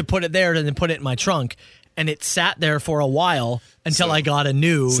to put it there than to put it in my trunk. And it sat there for a while until I got a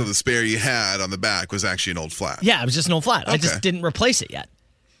new. So the spare you had on the back was actually an old flat. Yeah, it was just an old flat. Okay. I just didn't replace it yet.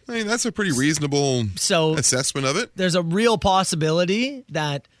 I mean, that's a pretty reasonable assessment of it. There's a real possibility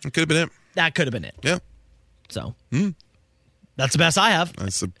that it could have been it. That could have been it. Yeah. So that's the best I have.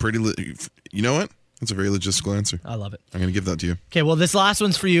 That's a pretty. You know what? That's a very logistical answer. I love it. I'm going to give that to you. Okay, well, this last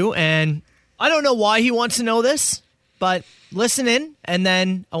one's for you, and I don't know why he wants to know this, but listen in, and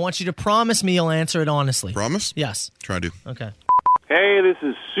then I want you to promise me you'll answer it honestly. Promise? Yes. Try to. Okay. Hey, this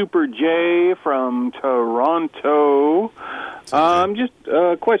is Super J from Toronto. Just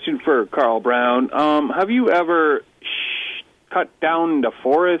a question for Carl Brown. Have you ever cut down the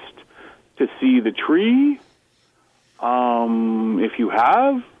forest to see the tree? If you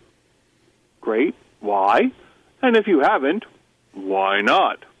have, great. Why? And if you haven't, why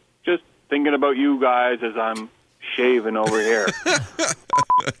not? Just thinking about you guys as I'm shaving over here.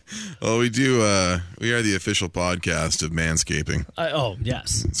 Well, we do. We are the official podcast of Manscaping. Oh,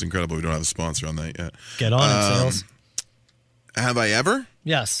 yes. It's incredible we don't have a sponsor on that yet. Get on it, sales. Have I ever?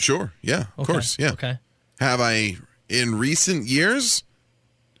 Yes. Sure. Yeah, of course. Yeah. Okay. Have I in recent years?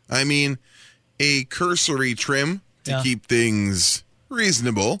 I mean, a cursory trim to keep things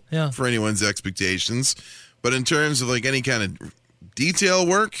reasonable for anyone's expectations. But in terms of like any kind of detail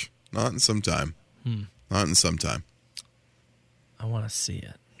work, not in some time. Not in some time. I want to see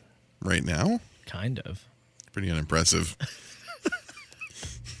it. Right now? Kind of. Pretty unimpressive.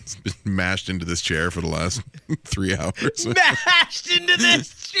 It's been mashed into this chair for the last 3 hours. Mashed into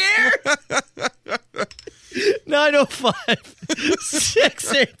this chair? 905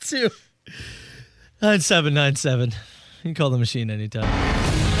 682 9797. You can call the machine anytime.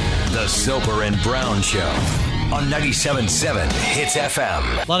 The Soper and Brown Show on 97.7 Hits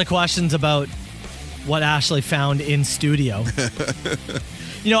FM. A lot of questions about what Ashley found in studio.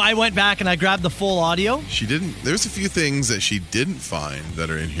 You know, I went back and I grabbed the full audio. She didn't. There's a few things that she didn't find that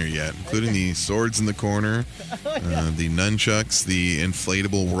are in here yet, including the swords in the corner, the nunchucks, the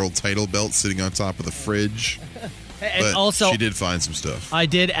inflatable world title belt sitting on top of the fridge. And but also, she did find some stuff. I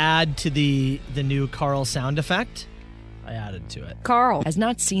did add to the new Carl sound effect. I added to it. Carl has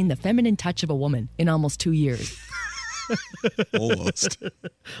not seen the feminine touch of a woman in almost 2 years. Almost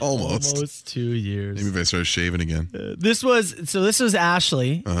 2 years. Maybe if I start shaving again. This was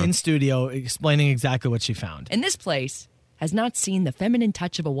Ashley in studio explaining exactly what she found. And this place has not seen the feminine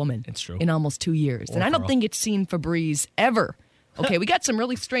touch of a woman in almost 2 years. Or and I don't Carl. think it's seen Febreze ever. Okay, we got some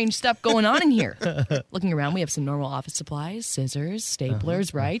really strange stuff going on in here. Looking around, we have some normal office supplies, scissors,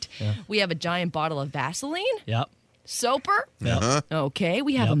 staplers, right? Yeah. We have a giant bottle of Vaseline. Yep. Soper. Yep. Okay,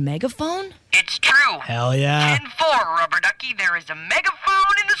 we have a megaphone. It's true. Hell yeah. 10-4, Rubber Ducky. There is a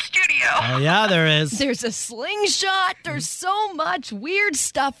megaphone in the studio. Hell yeah, there is. There's a slingshot. There's so much weird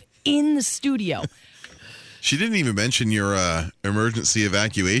stuff in the studio. She didn't even mention your emergency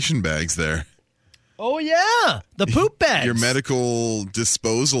evacuation bags there. Oh, yeah. The poop bags. Your medical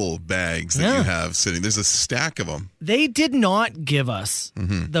disposal bags that you have sitting. There's a stack of them. They did not give us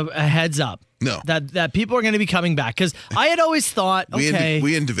a heads up. No. That people are going to be coming back. Because I had always thought, okay.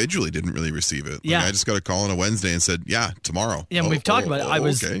 We individually didn't really receive it. Like, Yeah. I just got a call on a Wednesday and said, tomorrow. Yeah, we've talked about it. I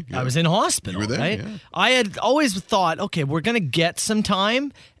was in hospital, You were there, right? yeah. I had always thought, okay, we're going to get some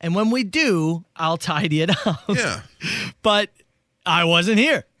time. And when we do, I'll tidy it up. Yeah. But I wasn't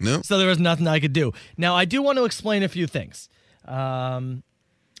here. No. So there was nothing I could do. Now, I do want to explain a few things.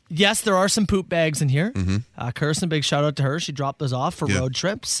 Yes, there are some poop bags in here. Kirsten, big shout out to her. She dropped those off for road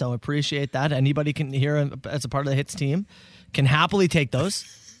trips, so appreciate that. Anybody can hear as a part of the Hits team can happily take those,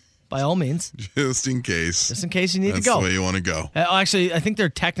 by all means. Just in case. Just in case you need That's to go. the way you want to go. Actually, I think they're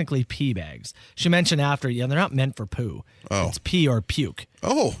technically pee bags. She mentioned after, they're not meant for poo. Oh. It's pee or puke.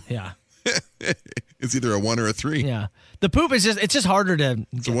 Oh. Yeah. It's either a 1 or a 3. Yeah. The poop is it's just harder to.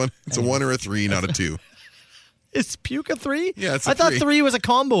 It's a 1 or a 3, not a 2. Is puke a 3? Yeah, it's I a thought 3. 3 was a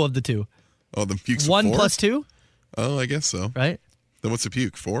combo of the two. Oh, the puke's 1 4? plus 2? Oh, I guess so. Right? Then what's a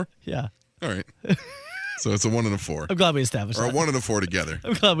puke? 4? Yeah. All right. So it's a 1 and a 4. I'm glad we established Or that. a 1 and a 4 together.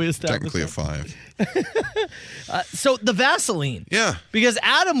 I'm glad we established Technically that. a 5. So the Vaseline. Yeah. Because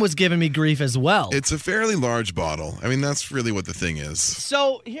Adam was giving me grief as well. It's a fairly large bottle. I mean, that's really what the thing is.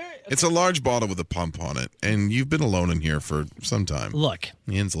 So here. It's a large bottle with a pump on it. And you've been alone in here for some time. Look.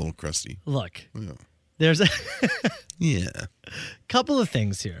 The end's a little crusty. Look. Yeah. There's a Yeah. couple of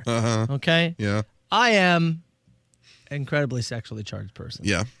things here. Uh-huh. Okay? Yeah. I am an incredibly sexually charged person.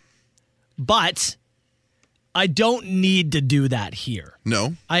 Yeah. But I don't need to do that here.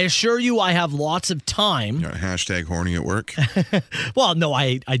 No. I assure you I have lots of time. You're hashtag horny at work. Well, no,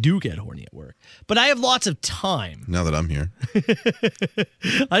 I do get horny at work. But I have lots of time. Now that I'm here.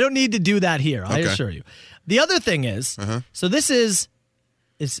 I don't need to do that here, I Okay. assure you. The other thing is, so this is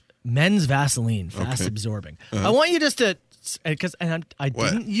men's Vaseline, fast Okay. absorbing. I want you just to, because I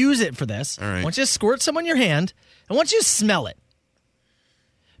didn't use it for this. All right. I want you to squirt some on your hand. I want you to smell it.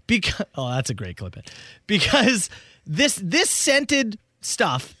 Because that's a great clip. Because this scented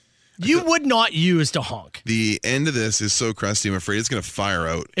stuff you would not use to honk. The end of this is so crusty. I'm afraid it's going to fire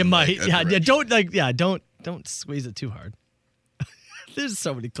out. It might. Don't squeeze it too hard. There's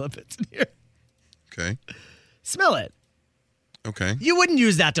so many clip-its in here. Okay. Smell it. Okay. You wouldn't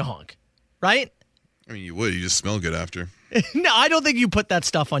use that to honk, right? I mean, you would. You just smell good after. No, I don't think you put that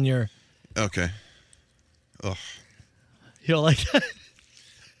stuff on your. Okay. Ugh. You don't like that?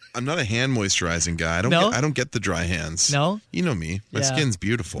 I'm not a hand moisturizing guy. I don't get the dry hands. No? You know me. My Yeah. skin's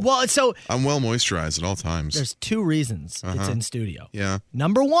beautiful. Well, so I'm well moisturized at all times. there's two reasons it's in studio. Yeah.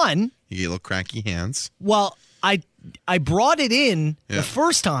 Number one, You get little cracky hands. well, I brought it in the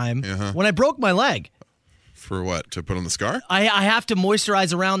first time when I broke my leg. For what? To put on the scar? I have to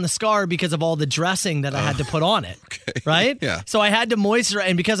moisturize around the scar because of all the dressing that I had to put on it. Okay. Right? Yeah. So I had to moisturize,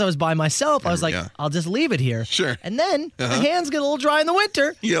 and because I was by myself, I was like, I'll just leave it here. Sure. And then my hands get a little dry in the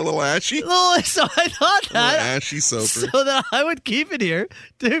winter. Yeah, a little ashy. So I thought that. A little ashy soaper. So that I would keep it here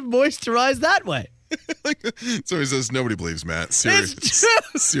to moisturize that way. So he says, nobody believes Matt. It's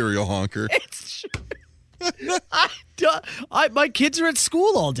true. Serial honker. It's true. My kids are at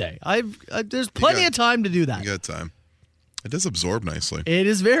school all day. There's plenty of time to do that. You got time. It does absorb nicely. It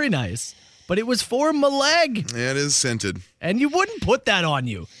is very nice. But it was for my leg. Yeah, it is scented. And you wouldn't put that on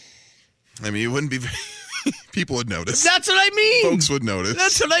you. I mean, it wouldn't be... People would notice. That's what I mean. Folks would notice.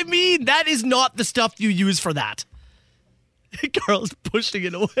 That's what I mean. That is not the stuff you use for that. Carl's pushing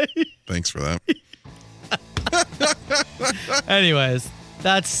it away. Thanks for that. Anyways,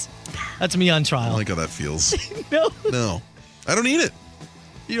 that's me on trial. I don't like how that feels. No. I don't eat it.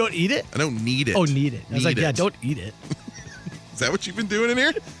 You don't eat it? I don't need it. Oh, need it. I was like, yeah, don't eat it. Is that what you've been doing in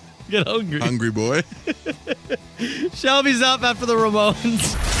here? Get hungry. Hungry boy. Shelby's up after the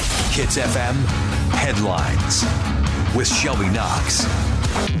Ramones. Hits FM headlines with Shelby Knox.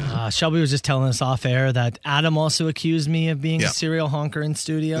 Shelby was just telling us off air that Adam also accused me of being a serial honker in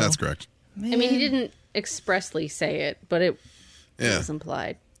studio. That's correct. I mean, he didn't expressly say it, but it was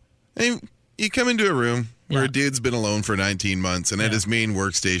implied. Hey, you come into a room where a dude's been alone for 19 months, and at his main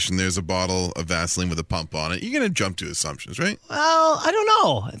workstation, there's a bottle of Vaseline with a pump on it. You're going to jump to assumptions, right? Well, I don't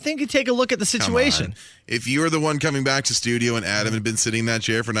know. I think you take a look at the situation. If you were the one coming back to studio and Adam had been sitting in that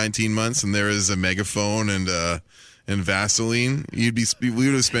chair for 19 months, and there is a megaphone and Vaseline, we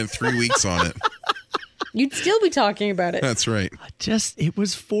would have spent 3 weeks on it. You'd still be talking about it. That's right. It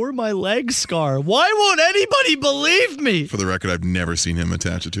was for my leg scar. Why won't anybody believe me? For the record, I've never seen him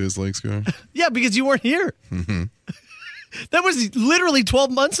attach it to his leg scar. Yeah, because you weren't here. Mm-hmm. That was literally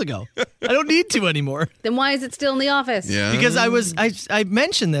 12 months ago. I don't need to anymore. Then why is it still in the office? Yeah. Because I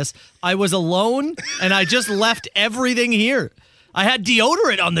mentioned this. I was alone and I just left everything here. I had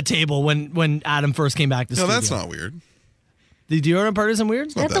deodorant on the table when Adam first came back to studio. No, that's not weird. The deodorant part isn't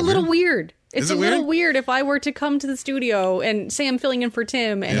weird? That's a little weird. It's a little weird if I were to come to the studio and say I'm filling in for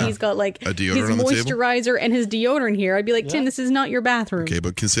Tim and he's got like a deodorant his on the table? Moisturizer and his deodorant here. I'd be like, Tim, this is not your bathroom. Okay,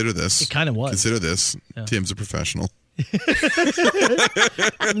 but consider this. It kind of was. Consider this. Yeah. Tim's a professional.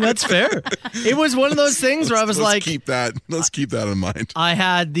 That's fair. It was one of those things where I was like, let's keep that in mind. I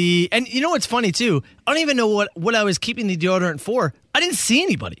had and you know what's funny too? I don't even know what I was keeping the deodorant for. I didn't see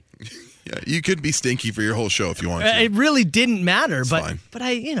anybody. Yeah, you could be stinky for your whole show if you want to. It really didn't matter, fine. but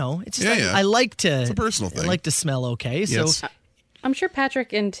it's just I like to. It's a personal thing. I like to smell okay. So I'm sure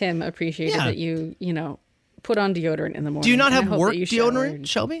Patrick and Tim appreciated that you put on deodorant in the morning. Do you not have work deodorant,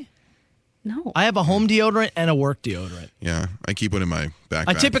 Shelby? No. I have a home deodorant and a work deodorant. Yeah, I keep one in my backpack.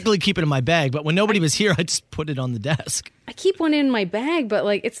 I typically keep it in my bag, but when nobody was here, I just put it on the desk. I keep one in my bag, but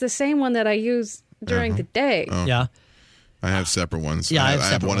it's the same one that I use during the day. Oh. Yeah. I have separate ones. Yeah, I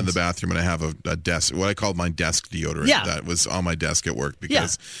have one in the bathroom, and I have a desk, what I call my desk deodorant. Yeah. That was on my desk at work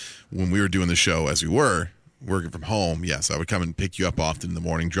because when we were doing the show, as we were working from home, yes, I would come and pick you up often in the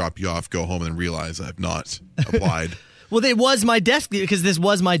morning, drop you off, go home, and realize I've not applied. Well, it was my desk because this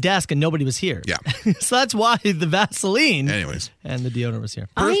was my desk and nobody was here. Yeah. So that's why the Vaseline and the deodorant was here.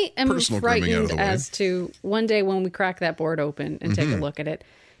 I am frightened as to one day when we crack that board open and take a look at it.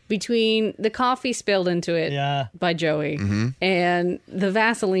 Between the coffee spilled into it by Joey and the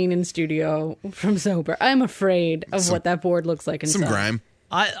Vaseline in studio from Sober, I'm afraid of what that board looks like inside. Some grime.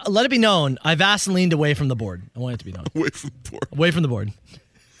 Let it be known, I Vaselined away from the board. I want it to be known. Away from the board. Away from the board.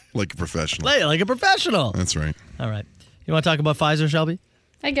 Like a professional. Like a professional. That's right. All right. You want to talk about Pfizer, Shelby?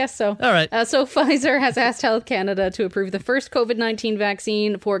 I guess so. All right. So Pfizer has asked Health Canada to approve the first COVID-19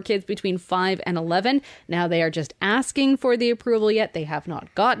 vaccine for kids between 5 and 11. Now they are just asking for the approval yet. They have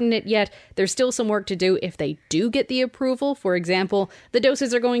not gotten it yet. There's still some work to do if they do get the approval. For example, the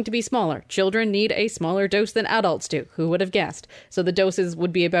doses are going to be smaller. Children need a smaller dose than adults do. Who would have guessed? So the doses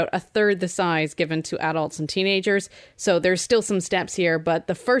would be about a third the size given to adults and teenagers. So there's still some steps here, but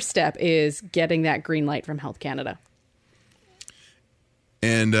the first step is getting that green light from Health Canada.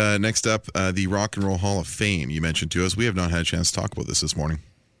 And next up, the Rock and Roll Hall of Fame you mentioned to us. We have not had a chance to talk about this morning.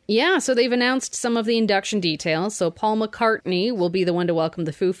 Yeah, so they've announced some of the induction details. So Paul McCartney will be the one to welcome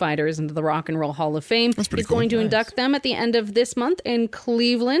the Foo Fighters into the Rock and Roll Hall of Fame. That's pretty He's cool. going to induct them at the end of this month in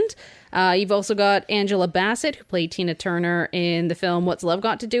Cleveland. You've also got Angela Bassett, who played Tina Turner in the film What's Love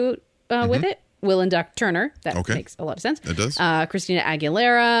Got to Do with It? will induct Turner. That makes a lot of sense. It does. Christina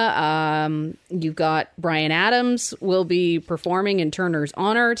Aguilera. You've got Bryan Adams will be performing in Turner's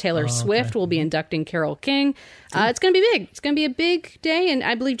honor. Taylor Swift will be inducting Carole King. It's going to be big. It's going to be a big day. And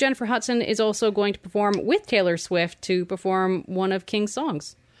I believe Jennifer Hudson is also going to perform with Taylor Swift to perform one of King's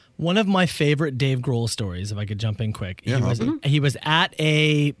songs. One of my favorite Dave Grohl stories, if I could jump in quick. He was at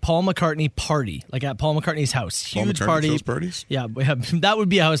a Paul McCartney party, like at Paul McCartney's house. Huge Paul McCartney party. throws parties? Yeah, that would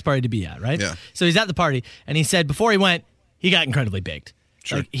be a house party to be at, right? Yeah. So he's at the party, and he said before he went, he got incredibly baked.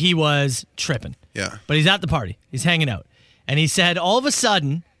 Sure. Like, he was tripping. Yeah. But he's at the party. He's hanging out. And he said all of a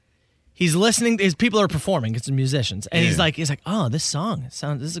sudden, he's listening. His people are performing. It's the musicians, and he's like, oh, this song. This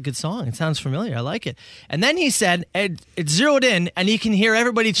is a good song. It sounds familiar. I like it. And then he said, it zeroed in, and he can hear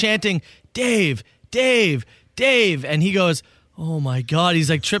everybody chanting, Dave, Dave, Dave. And he goes, oh my God. He's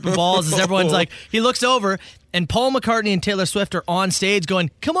like tripping balls as everyone's like, he looks over, and Paul McCartney and Taylor Swift are on stage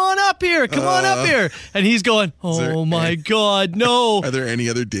going, come on up here. Come on up here. And he's going, oh my God, no. Are there any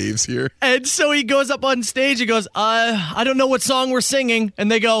other Daves here? And so he goes up on stage. He goes, I don't know what song we're singing.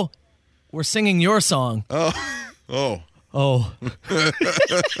 And they go, we're singing your song. Oh.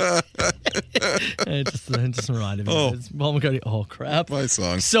 It just reminded me. It's Paul McCartney. Oh, crap. My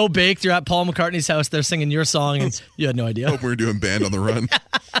song. So baked. You're at Paul McCartney's house. They're singing your song, and you had no idea. Hope we were doing Band on the Run.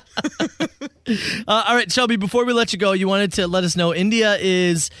 All right, Shelby, before we let you go, you wanted to let us know India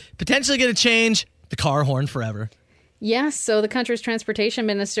is potentially going to change the car horn forever. Yes, so the country's transportation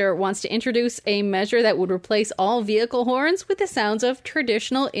minister wants to introduce a measure that would replace all vehicle horns with the sounds of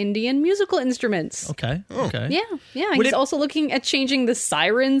traditional Indian musical instruments. Okay. Yeah. He's also looking at changing the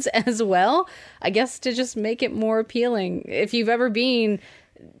sirens as well, I guess to just make it more appealing. If you've ever been,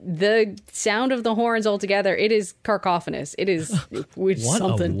 the sound of the horns altogether, it is cacophonous. It is what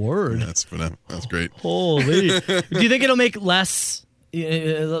something. A word. That's great. Holy. Do you think it'll make less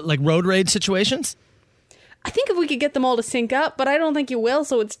like road rage situations? I think if we could get them all to sync up, but I don't think you will,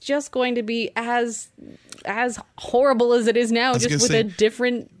 so it's just going to be as horrible as it is now, just with a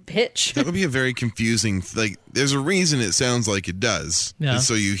different pitch. That would be a very confusing, there's a reason it sounds like it does. Yeah.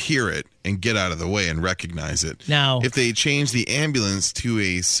 So you hear it and get out of the way and recognize it. Now, if they change the ambulance to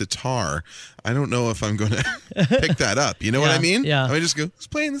a sitar, I don't know if I'm going to pick that up. You know what I mean? Yeah. I just go, who's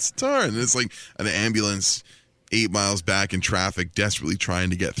playing the sitar? And it's like an ambulance 8 miles back in traffic, desperately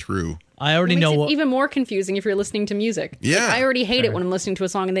trying to get through. I already know what. Even more confusing if you're listening to music. Yeah. I already hate it when I'm listening to a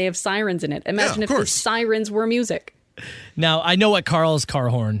song and they have sirens in it. Imagine if the sirens were music. Now, I know what Carl's car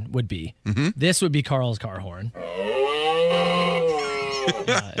horn would be. Mm-hmm. This would be Carl's car horn.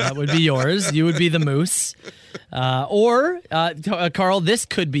 That would be yours. You would be the moose. Carl, this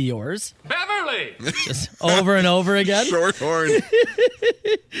could be yours. Beverly! Just over and over again. Short horn.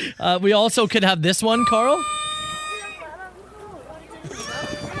 We also could have this one, Carl.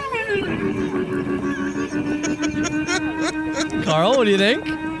 Carl, what do you think?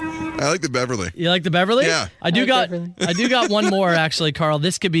 I like the Beverly. You like the Beverly? Yeah. I do got one more actually, Carl.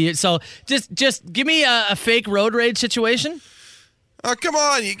 This could be it. So just give me a fake road rage situation. Oh, come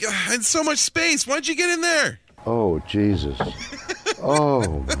on. You had so much space. Why'd you get in there? Oh, Jesus.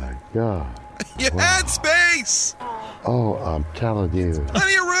 Oh, my God. You had space. Oh, I'm telling you.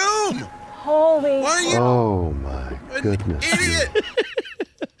 Plenty of room. Holy. Why are you? Oh, my goodness. Idiot.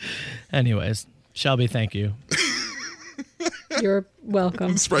 Anyways, Shelby, thank you. You're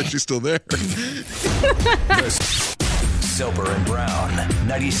welcome. I'm surprised she's still there. Soper and Brown,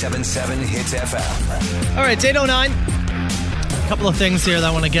 97.7 Hits FM. All right, it's 8:09. A couple of things here that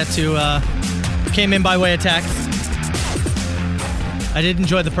I want to get to. Came in by way of text. I did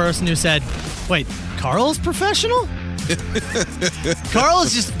enjoy the person who said, wait, Carl's professional? Carl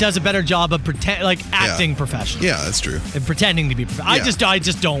just does a better job of acting professional. Yeah, that's true. And pretending to be professional. Yeah. I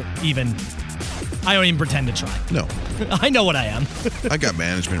just don't even pretend to try. No. I know what I am. I got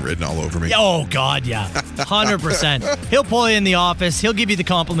management written all over me. Oh, God, yeah. 100%. He'll pull you in the office. He'll give you the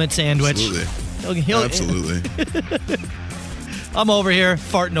compliment sandwich. Absolutely. Absolutely. I'm over here.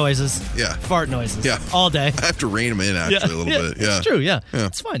 Fart noises. Yeah. Fart noises. Yeah. All day. I have to rein them in, actually, a little bit. Yeah. It's true, yeah.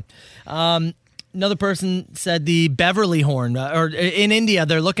 It's fine. Another person said the Beverly horn, or in India,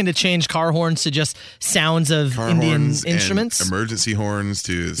 they're looking to change car horns to just sounds of Indian instruments. And emergency horns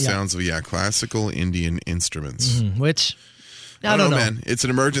to sounds of, classical Indian instruments. Mm-hmm. Which, I don't know, man. It's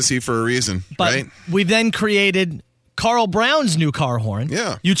an emergency for a reason, but right? We've then created Carl Brown's new car horn.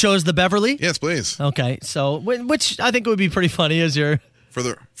 Yeah. You chose the Beverly? Yes, please. Okay, so, which I think would be pretty funny as your... For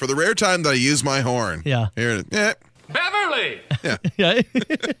the rare time that I use my horn. Yeah. Here it is. Yeah. Beverly! Yeah.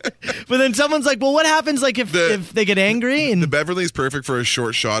 But then someone's like, well, what happens like if they get angry? And the Beverly is perfect for a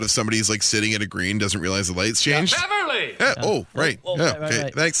short shot if somebody's like sitting at a green, doesn't realize the lights changed. Beverly! Yeah. Oh, right. Right, okay.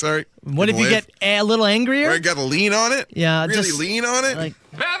 right. Thanks. Sorry. What if you get a little angrier? Or got to lean on it? Yeah. Really just lean on it? Like,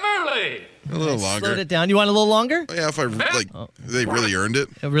 Beverly! A little longer. Slowed it down. You want a little longer? Yeah, if I they really earned it.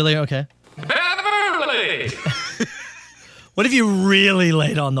 Really? Okay. Beverly! What if you really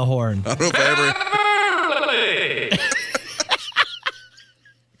laid on the horn? I don't know if I ever. Beverly!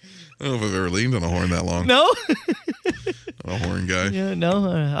 I don't know if I've ever leaned on a horn that long. No? A horn guy. Yeah, no.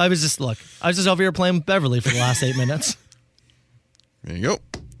 I was just over here playing with Beverly for the last 8 minutes. There you go.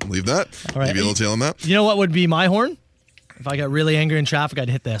 Leave that. All right. Maybe a little tail on that. You know what would be my horn? If I got really angry in traffic, I'd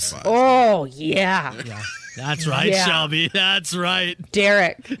hit this. Oh, yeah. Yeah. That's right, Yeah. Shelby. That's right.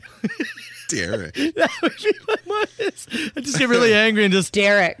 Derek. Derek. That would be my I just get really angry and just...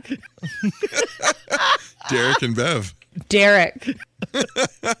 Derek. Derek and Bev. Derek.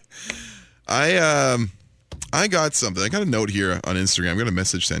 I got something. I got a note here on Instagram. I got a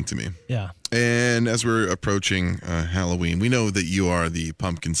message sent to me. Yeah. And as we're approaching Halloween, we know that you are the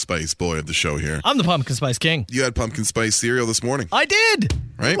pumpkin spice boy of the show here. I'm the pumpkin spice king. You had pumpkin spice cereal this morning. I did.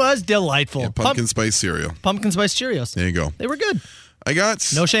 Right? It was delightful. Yeah, pumpkin spice cereal. Pumpkin spice Cheerios. There you go. They were good.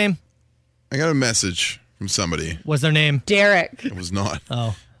 No shame. I got a message from somebody. What's their name? Derek. It was not.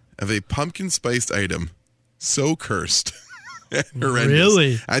 Oh. Of a pumpkin spiced item so cursed. Horrendous.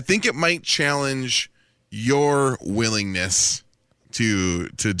 Really? I think it might challenge your willingness to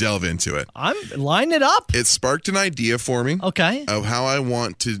delve into it. I'm line it up. It sparked an idea for me. Okay. Of how I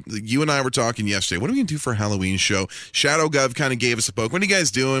want to. You and I were talking yesterday. What are we gonna do for a Halloween show? Shadow Gov kind of gave us a poke. What are you guys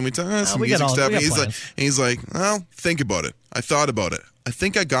doing? We talked some music stuff. And he's like, well, think about it. I thought about it. I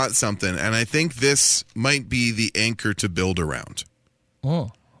think I got something, and I think this might be the anchor to build around.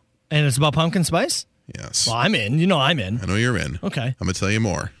 Oh, and it's about pumpkin spice? Yes. Well, I'm in. You know I'm in. I know you're in. Okay. I'm gonna tell you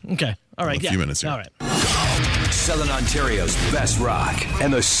more. Okay. All right. In a few minutes here. All right. Southern Ontario's best rock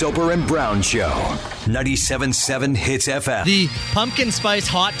and the Soper and Brown Show. 97.7 Hits FM. The pumpkin spice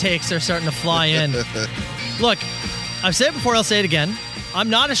hot takes are starting to fly in. Look, I've said it before, I'll say it again. I'm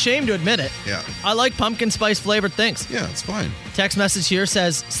not ashamed to admit it. Yeah. I like pumpkin spice flavored things. Yeah, it's fine. Text message here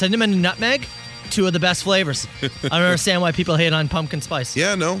says cinnamon and nutmeg, two of the best flavors. I don't understand why people hate on pumpkin spice.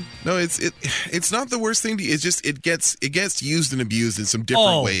 Yeah, no, it's not the worst thing. It's just it gets used and abused in some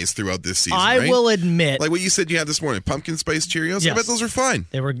different ways throughout this season. I will admit, like what you said you had this morning, pumpkin spice Cheerios. Yes. I bet those are fine.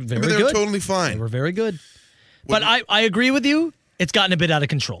 They were very They good. were totally fine. They were very good. But I agree with you. It's gotten a bit out of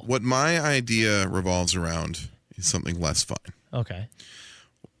control. What my idea revolves around is something less fun. Okay.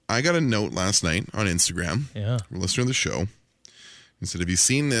 I got a note last night on Instagram. Yeah. From a listener of the show. He said, have you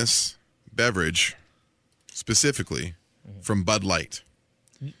seen this beverage specifically from Bud Light?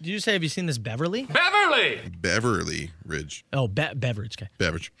 Did you say, have you seen this Beverly? Beverly Ridge. Oh, beverage. Okay.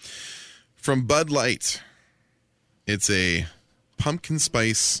 Beverage. From Bud Light. It's a pumpkin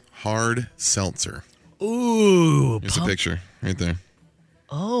spice hard seltzer. Ooh. Here's a picture right there.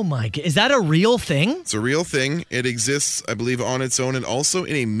 Oh my God. Is that a real thing? It's a real thing. It exists, I believe, on its own and also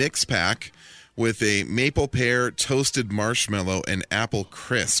in a mix pack with a maple pear, toasted marshmallow, and apple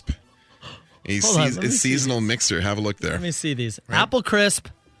crisp. A seasonal mixer. Have a look there. Let me see these. Right? Apple crisp,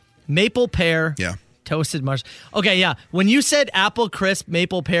 maple pear, toasted marshmallow. Okay, yeah. When you said apple crisp,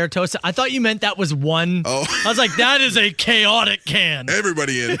 maple pear, toasted, I thought you meant that was one. Oh. I was like, that is a chaotic can.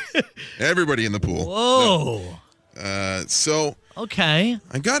 Everybody in the pool. Whoa. No. So. Okay.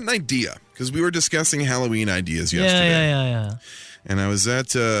 I got an idea because we were discussing Halloween ideas yesterday. Yeah. And I was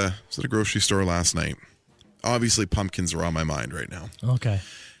at a grocery store last night. Obviously, pumpkins are on my mind right now. Okay.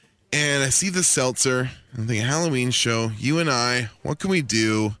 And I see the seltzer. I'm thinking, Halloween show, you and I, what can we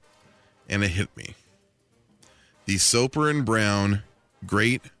do? And it hit me. The Soper and Brown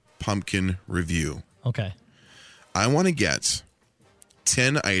Great Pumpkin Review. Okay. I want to get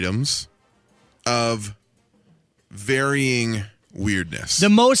 10 items of varying weirdness. The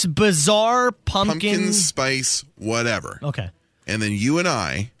most bizarre pumpkin spice, whatever. Okay. And then you and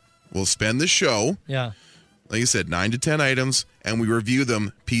I will spend the show. Yeah. Like you said, 9 to 10 items, and we review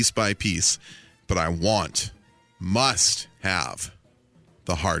them piece by piece. But I must have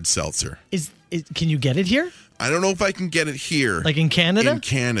the hard seltzer. Can you get it here? I don't know if I can get it here. Like in Canada? In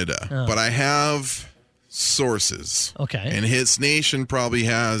Canada. Oh. But I have sources. Okay. And Hits Nation probably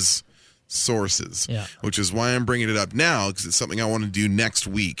has sources. Yeah. Which is why I'm bringing it up now, because it's something I want to do next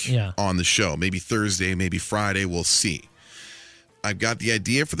week on the show. Maybe Thursday, maybe Friday, we'll see. I've got the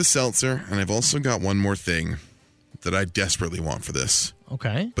idea for the seltzer, and I've also got one more thing that I desperately want for this.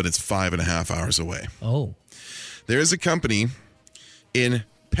 Okay. But it's 5.5 hours away. Oh. There is a company in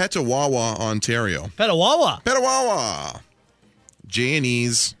Petawawa, Ontario. Petawawa.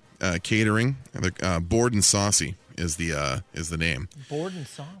 J&E's Catering. Board and Saucy is the name. Board and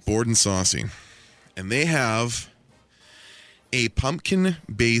Saucy. Board and Saucy. And they have a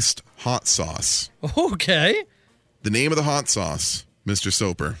pumpkin-based hot sauce. Okay. The name of the hot sauce, Mr.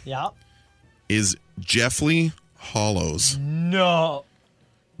 Soper, is Jeffley Hollows. No.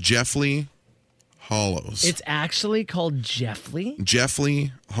 Jeffley Hollows. It's actually called Jeffley?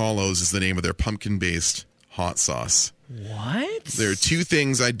 Jeffley Hollows is the name of their pumpkin-based hot sauce. What? There are two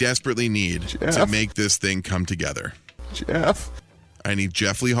things I desperately need to make this thing come together. Jeff. I need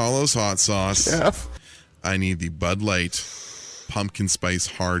Jeffley Hollows hot sauce. Jeff. I need the Bud Light pumpkin spice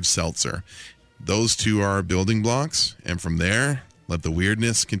hard seltzer. Those two are building blocks, and from there, let the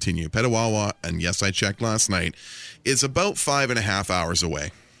weirdness continue. Petawawa, and yes, I checked last night, is about 5.5 hours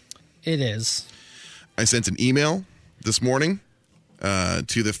away. It is. I sent an email this morning to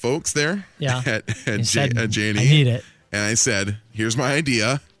the folks there at J&E. I need it. And I said, here's my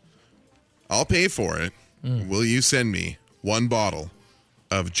idea. I'll pay for it. Will you send me one bottle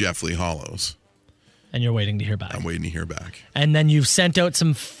of Jeffley Hollows? And you're waiting to hear back. I'm waiting to hear back. And then you've sent out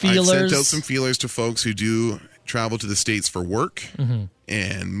some feelers. I've sent out some feelers to folks who do travel to the States for work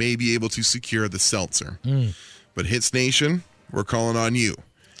and may be able to secure the seltzer. But Hits Nation, we're calling on you.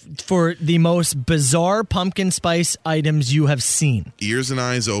 For the most bizarre pumpkin spice items you have seen. Ears and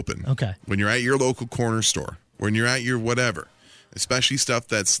eyes open. Okay. When you're at your local corner store, when you're at your whatever, especially stuff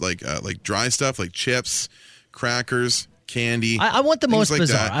that's like dry stuff like chips, crackers, candy. I want the most like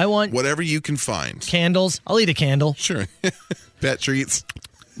bizarre. That. I want whatever you can find. Candles. I'll eat a candle. Sure. Pet treats.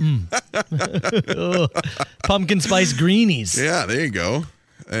 Pumpkin spice greenies. Yeah, there you go.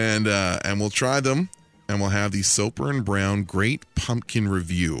 And we'll try them, and we'll have the Soper and Brown Great Pumpkin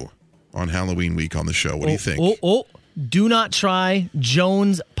Review on Halloween week on the show. What do you think? Do not try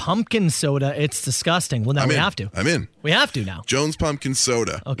Jones Pumpkin Soda. It's disgusting. Well, now we have to. I'm in. We have to now. Jones Pumpkin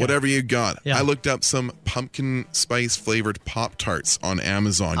Soda. Okay. Whatever you got. Yeah. I looked up some pumpkin spice flavored Pop-Tarts on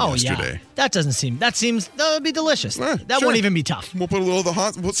Amazon yesterday. Yeah. That would be delicious. That won't even be tough. We'll put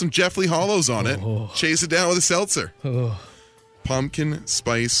put some Jeffley Hollows on it. Chase it down with a seltzer. Pumpkin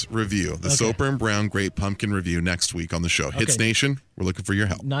Spice Review. The Soper and Brown Great Pumpkin Review next week on the show. Hits Nation, we're looking for your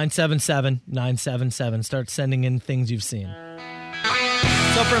help. 977-977. Start sending in things you've seen.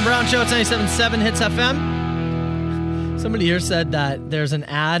 Soper and Brown Show, it's 97.7 Hits FM. Somebody here said that there's an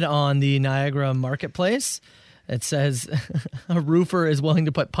ad on the Niagara Marketplace. It says a roofer is willing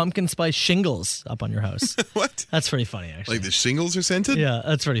to put pumpkin spice shingles up on your house. What? That's pretty funny, actually. Like the shingles are scented? Yeah,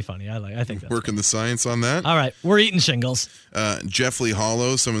 that's pretty funny. I think that's working the science on that. All right, we're eating shingles. Jeffley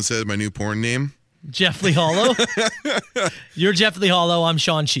Hollow. Someone said my new porn name. Jeffley Hollow. You're Jeffley Hollow. I'm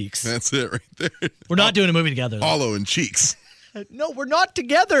Sean Cheeks. That's it right there. We're not doing a movie together, though. Hollow and Cheeks. No, we're not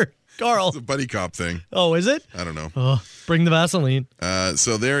together, Carl. It's a buddy cop thing. Oh, is it? I don't know. Bring the Vaseline.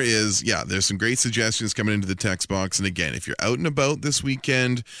 So there's some great suggestions coming into the text box. And again, if you're out and about this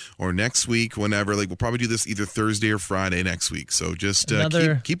weekend or next week, whenever, we'll probably do this either Thursday or Friday next week. So just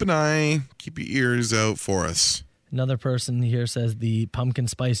keep an eye, keep your ears out for us. Another person here says the pumpkin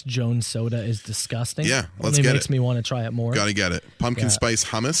spice Jones soda is disgusting. Yeah, let's get it. It makes me want to try it more. Got to get it. Pumpkin spice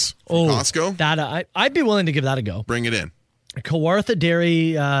hummus from Costco. That I'd be willing to give that a go. Bring it in. Kawartha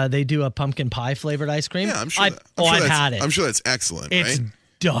Dairy, they do a pumpkin pie flavored ice cream. Yeah, I'm sure. I've had it. I'm sure that's excellent. It's right?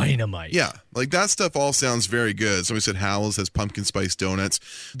 dynamite. Yeah, that stuff all sounds very good. Somebody said Howell's has pumpkin spice donuts.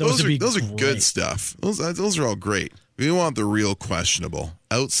 Those are good stuff. Those are all great. We want the real questionable,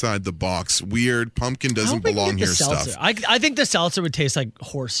 outside the box, weird pumpkin doesn't belong here stuff. I think the seltzer would taste like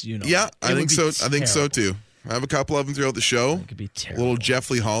horse. Yeah, I think so. I think so too. I have a couple of them throughout the show. It could be terrible. Little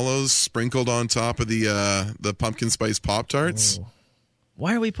Jeffley Hollows sprinkled on top of the pumpkin spice Pop-Tarts. Oh.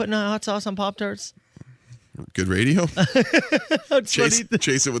 Why are we putting hot sauce on Pop-Tarts? Good radio. Chase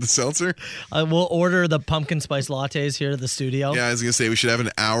it with a seltzer. We'll order the pumpkin spice lattes here to the studio. Yeah, I was going to say we should have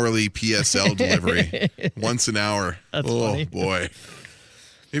an hourly PSL delivery once an hour. That's funny. Boy.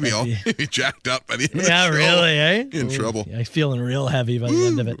 Maybe I'll be jacked up by the end of the show. Yeah, really, eh? In trouble. Yeah, feeling real heavy by the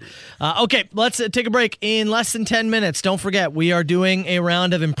end of it. Okay, let's take a break. In less than 10 minutes, don't forget, we are doing a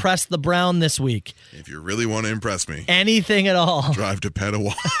round of Impress the Brown this week. If you really want to impress me. Anything at all. Drive to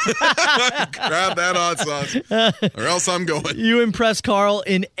Petawawa. Grab that hot sauce, or else I'm going. You impress Carl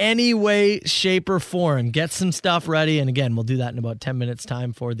in any way, shape, or form. Get some stuff ready, and again, we'll do that in about 10 minutes'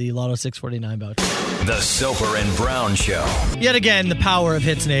 time for the Lotto 649 voucher. The Soper and Brown Show. Yet again, the power of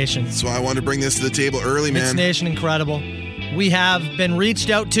Hits Nation. That's why I wanted to bring this to the table early, man. Hits Nation, incredible. We have been reached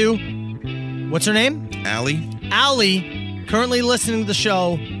out to. What's her name? Allie. Allie, currently listening to the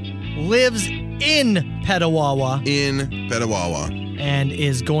show, lives in Petawawa. and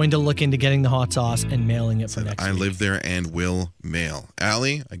is going to look into getting the hot sauce and mailing it for next week. I live there and will mail.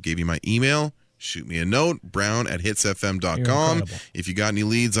 Allie, I gave you my email. Shoot me a note, brown@hitsfm.com. If you got any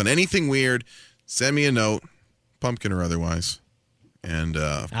leads on anything weird, send me a note, pumpkin or otherwise. And,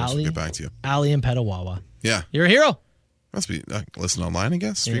 of course, we'll get back to you. Allie in Petawawa. Yeah. You're a hero. Must be listen online, I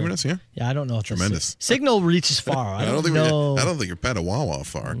guess. Streaming us, yeah. Yeah, I don't know if tremendous signal reaches far. I don't think you're Petawawa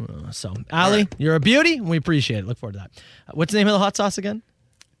far. So, Allie, you're a beauty, and we appreciate it. Look forward to that. What's the name of the hot sauce again?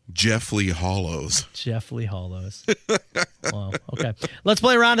 Jeffley Hollows. Jeffley Hollows. Wow. Okay. Let's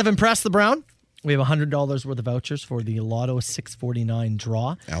play a round of Impress the Brown. We have $100 worth of vouchers for the Lotto 649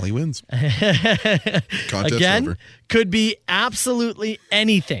 draw. Allie wins. Contest Again, over. Could be absolutely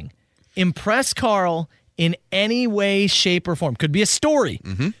anything. Impress Carl in any way, shape, or form. Could be a story.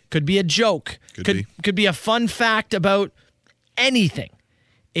 Mm-hmm. Could be a joke. Could be a fun fact about anything.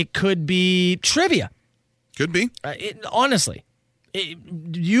 It could be trivia. Could be. Honestly.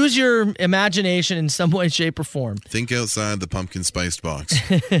 Use your imagination in some way, shape, or form. Think outside the pumpkin spiced box.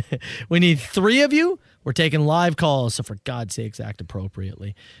 We need 3 of you. We're taking live calls, so for God's sakes, act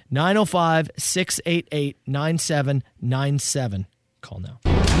appropriately. 905-688-9797. Call now.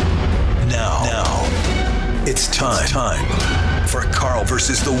 Now, it's time for Carl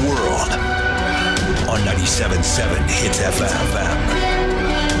versus the world on 97.7 Hits FM.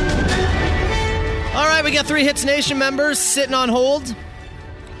 All right, we got 3 Hits Nation members sitting on hold.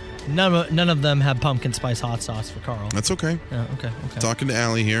 None of them have pumpkin spice hot sauce for Carl. That's okay. Yeah, okay. Talking to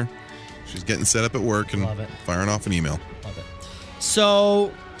Allie here. She's getting set up at work and firing off an email. Love it.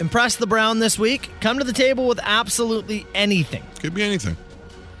 So, Impress the Brown this week. Come to the table with absolutely anything. Could be anything.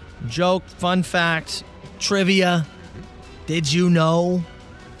 Joke, fun fact, trivia. Did you know?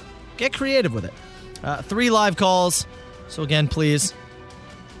 Get creative with it. 3 live calls. So again, please,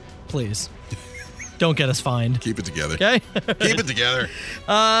 don't get us fined. Keep it together. Okay? Keep it together.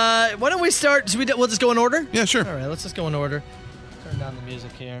 Why don't we start? We'll just go in order? Yeah, sure. All right, let's just go in order. Turn down the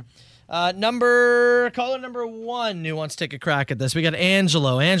music here. Caller number 1 who wants to take a crack at this. We got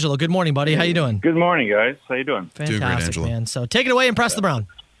Angelo. Angelo, good morning, buddy. How you doing? Good morning, guys. How you doing? Fantastic, doing great, Angelo. man. So take it away and press the Brown.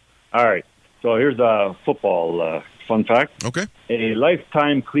 All right. So here's a football fun fact. Okay. A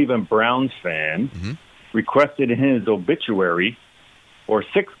lifetime Cleveland Browns fan requested in his obituary for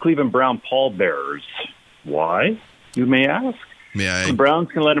 6 Cleveland Brown pallbearers. Why, you may ask? May I? The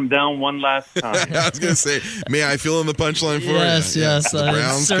Browns can let him down one last time. I was going to say, may I fill in the punchline for you? Yes. The I've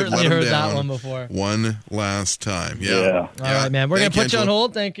Browns certainly could let him heard down that one before. One last time. Yeah. All right, man. We're going to put you on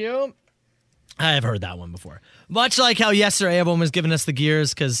hold. Thank you. I have heard that one before. Much like how yesterday everyone was giving us the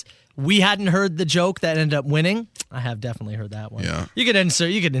gears because we hadn't heard the joke that ended up winning. I have definitely heard that one. Yeah. You could insert.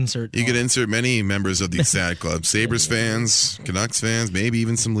 You could insert many members of the sad club. Sabres fans, Canucks fans, maybe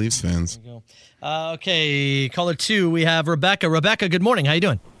even some Leafs fans. Okay, caller 2, we have Rebecca. Rebecca, good morning. How you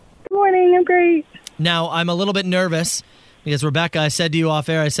doing? Good morning. I'm great. Now, I'm a little bit nervous because, Rebecca, I said to you off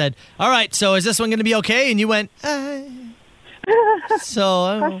air, I said, all right, so is this one going to be okay? And you went,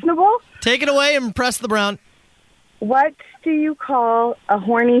 So, questionable. Take it away and press the Brown. What do you call a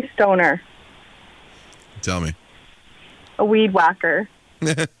horny stoner? Tell me. A weed whacker.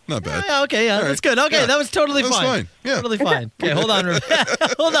 Not bad. Yeah, okay, yeah, that's good. Okay, that was totally that was fine. Yeah. Totally fine. Okay, hold on,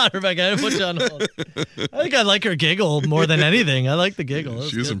 Rebecca. Hold on, Rebecca. I put you on hold. I think I like her giggle more than anything. I like the giggle.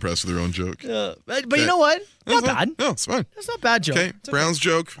 She was impressed with her own joke. But you know what? Not bad. No, it's fine. That's not a bad joke. Okay, Brown's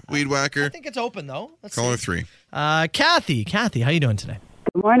joke, weed whacker. I think it's open, though. Let's Caller see. 3. Kathy. Kathy, how you doing today?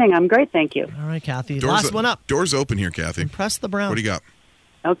 Good morning. I'm great, thank you. All right, Kathy. Last one up. Door's open here, Kathy. Press the Brown. What do you got?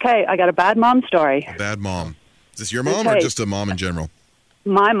 Okay, I got a bad mom story. A bad mom. Is this your mom or just a mom in general?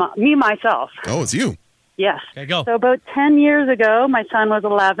 My mom, me, myself. Oh, it's you. Yes. Okay, go. So about 10 years ago, my son was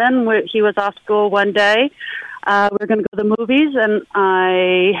 11. He was off school one day. We were going to go to the movies, and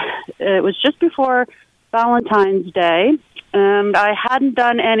it was just before Valentine's Day, and I hadn't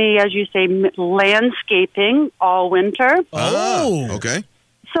done any, as you say, landscaping all winter. Oh, okay.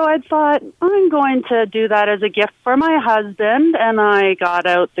 So I thought, I'm going to do that as a gift for my husband, and I got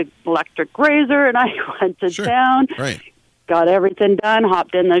out the electric razor, and I went to town. Right. Got everything done,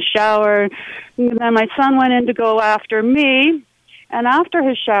 hopped in the shower, and then my son went in to go after me, and after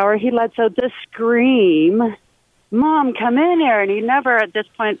his shower, he lets out this scream, Mom, come in here, and he never, at this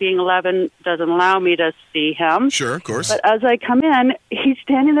point, being 11, doesn't allow me to see him. Sure, of course. But as I come in, he's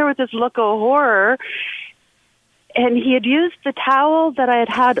standing there with this look of horror, and he had used the towel that I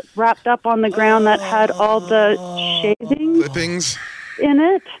had wrapped up on the ground that had all the clippings in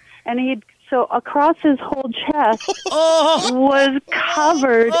it, and so across his whole chest was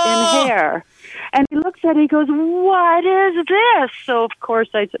covered in hair. And he looks at it, he goes, what is this? So, of course,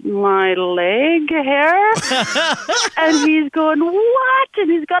 I said, my leg hair. And he's going, what?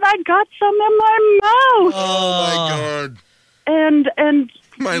 And he's going, I got some in my mouth. Oh, my God. And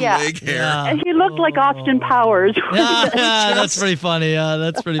my leg hair. Yeah. And he looked like Austin Powers. That's pretty funny.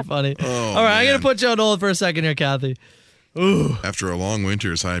 That's pretty funny. All right, I'm going to put you on hold for a second here, Kathy. Ooh. After a long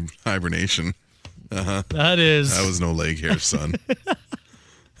winter's hibernation. That was no leg hair, son.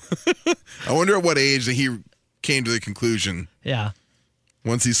 I wonder at what age that he came to the conclusion. Yeah.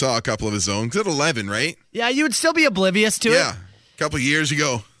 Once he saw a couple of his own. Because at 11, right? Yeah, you would still be oblivious to it. Yeah. A couple of years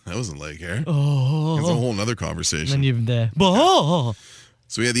ago, that wasn't leg hair. Oh. It's a whole nother conversation. And you've there. Oh.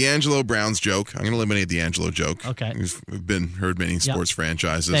 So we had the Angelo Browns joke. I'm going to eliminate the Angelo joke. Okay. We've heard many sports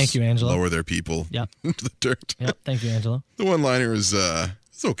franchises. Thank you, Angelo. Lower their people into the dirt. Yep. Thank you, Angelo. The one-liner is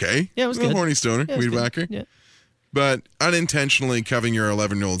it's okay. Yeah, it was a good. Horny stoner, Yeah, it was weed good. whacker. Yeah. But unintentionally covering your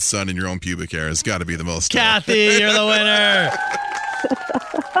 11-year-old son in your own pubic hair has got to be the most. Kathy, you're the winner.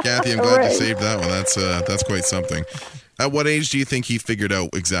 Kathy, I'm glad you saved that one. That's quite something. At what age do you think he figured out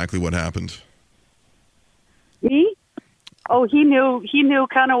exactly what happened? Me? Oh, he knew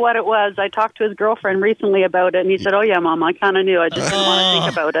kind of what it was. I talked to his girlfriend recently about it, and he said, oh, yeah, Mom, I kind of knew. I just didn't want to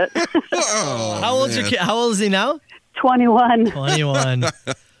think about it. How old's your kid? How old is he now? 21. 21.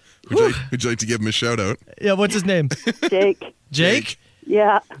 Would you like to give him a shout out? Yeah, what's his name? Jake. Jake?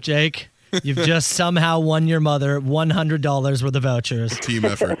 Yeah. Jake, you've just somehow won your mother $100 worth of vouchers. Team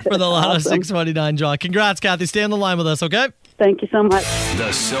effort. For the Lotto 629 draw. Congrats, Kathy. Stay on the line with us, okay? Thank you so much.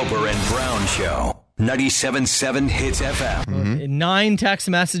 The Soper and Brown Show. 97.7 Hits FM. 9 text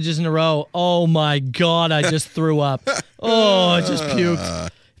messages in a row. Oh, my God, I just threw up. Oh, I just puked.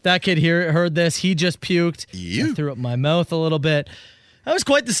 If that kid heard this, he just puked. I threw up my mouth a little bit. That was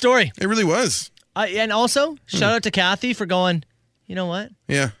quite the story. It really was. And also, shout out to Kathy for going, you know what?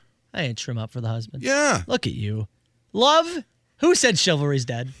 Yeah. I ain't trim up for the husband. Yeah. Look at you. Love? Who said chivalry's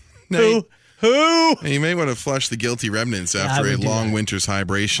dead? No, Who? You may want to flush the guilty remnants after a long winter's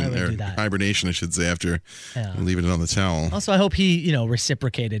hibernation, I should say, after leaving it on the towel. Also, I hope he,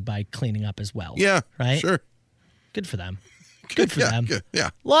 reciprocated by cleaning up as well. Yeah. Right? Sure. Good for them. Good for them. Good. Yeah.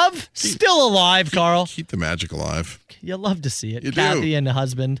 Love, still alive, Carl. Keep the magic alive. You love to see it. You Kathy do. and the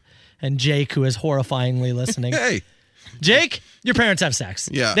husband and Jake, who is horrifyingly listening. Hey. Jake, your parents have sex.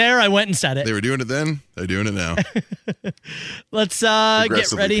 Yeah. There, I went and said it. They were doing it then. They're doing it now. Let's get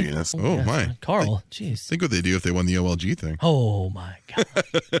Aggressively ready. penis. Oh, my. Carl, jeez. Think what they do if they won the OLG thing. Oh, my God.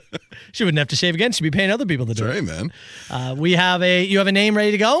 She wouldn't have to shave again. She'd be paying other people to do That's it. right, man. You have a name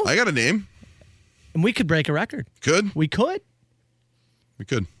ready to go? I got a name. And we could break a record. Could? We could. We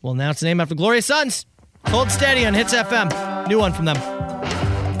could. We'll announce the name after Glorious Sons. Hold steady on Hits FM. New one from them.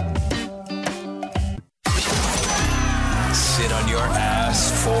 Sit on your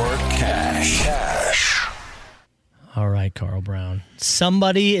ass for cash. All right, Carl Brown.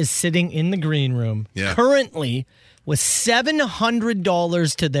 Somebody is sitting in the green room currently with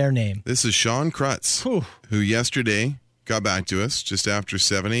 $700 to their name. This is Sean Krutz, who yesterday got back to us just after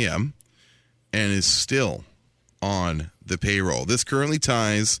 7 a.m. and is still on the payroll. This currently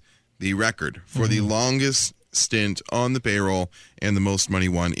ties the record for the longest stint on the payroll and the most money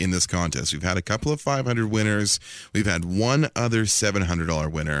won in this contest. We've had a couple of 500 winners. We've had one other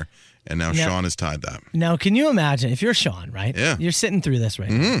 $700 winner, and now Sean has tied that. Now, can you imagine, if you're Sean, right? Yeah. You're sitting through this right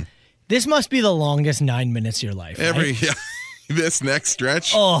now. This must be the longest 9 minutes of your life, right? This next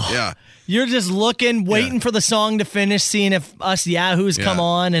stretch. Oh, yeah. You're just looking, waiting for the song to finish, seeing if us yahoos come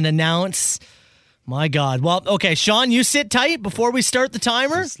on and announce. My God. Well, okay, Sean, you sit tight before we start the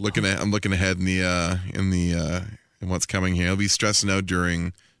timer. I'm looking ahead in what's coming here. I'll be stressing out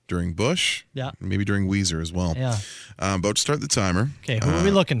during Bush. Yeah. Maybe during Weezer as well. Yeah. About to start the timer. Okay, who are we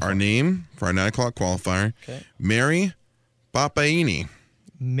looking for? Our name for our 9 o'clock qualifier. Okay. Mary Papaini.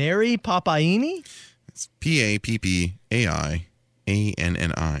 Mary Papaini? It's Pappaini.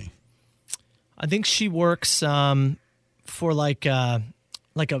 I think she works for like a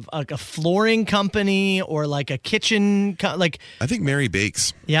flooring company or like a kitchen, I think Mary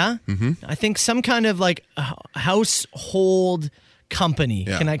bakes. Yeah? Mm-hmm. I think some kind of like household company.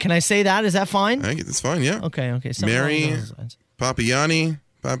 Yeah. Can I say that? Is that fine? I think it's fine, yeah. Okay. Mary Papaini.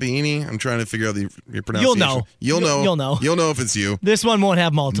 I'm trying to figure out your pronunciation. You'll know. You'll know if it's you. This one won't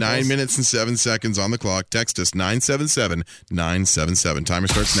have multiples. 9 minutes and 7 seconds on the clock. Text us 977-977. Timer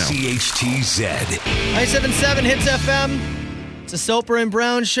starts now. CHTZ. 977 Hits FM. It's a Soper and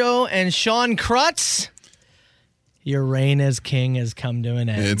Brown show, and Sean Krutz, your reign as king has come to an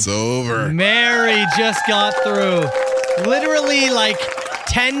end. It's over. Mary just got through. Literally like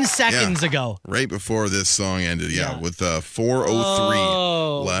 10 seconds Yeah. ago. Right before this song ended, with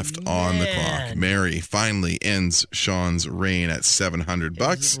 4:03 left on the clock. Mary finally ends Sean's reign at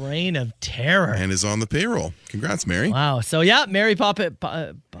 $700. Reign of terror. And is on the payroll. Congrats, Mary. Wow. So, Mary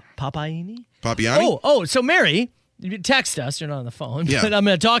Papaini? Papiani? Oh, so Mary, you text us. You're not on the phone. Yeah. But I'm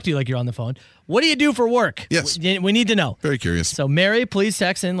going to talk to you like you're on the phone. What do you do for work? Yes. We need to know. Very curious. So, Mary, please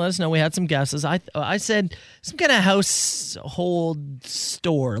text in. Let us know. We had some guesses. I said some kind of household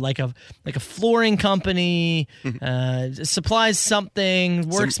store, like a flooring company, supplies something,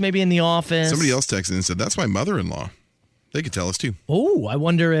 works maybe in the office. Somebody else texted and said, that's my mother-in-law. They could tell us, too. Oh, I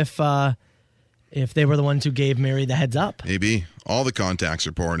wonder if they were the ones who gave Mary the heads up. Maybe. All the contacts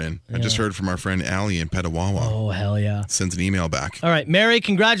are pouring in. I just heard from our friend Allie in Petawawa. Oh, hell yeah. Sends an email back. All right, Mary,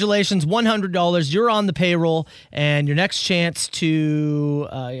 congratulations. $100. You're on the payroll, and your next chance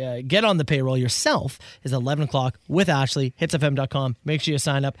to get on the payroll yourself is 11 o'clock with Ashley, hitsfm.com. Make sure you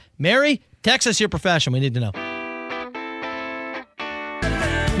sign up. Mary, text us your profession. We need to know.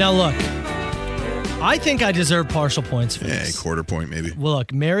 Now, look. I think I deserve partial points for this. Yeah, quarter point maybe. Well,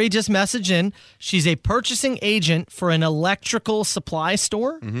 look, Mary just messaged in. She's a purchasing agent for an electrical supply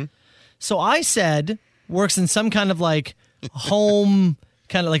store. Mm-hmm. So I said works in some kind of like home,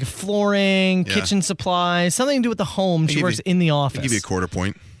 kind of like flooring, kitchen supplies, something to do with the home. She works in the office. I'll give you a quarter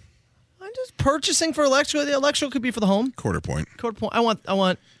point. I'm just purchasing for electrical. The electrical could be for the home. Quarter point. Quarter point. I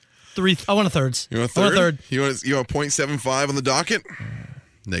want three. I want a thirds. You want a third? I want a third. You want 0.75 on the docket?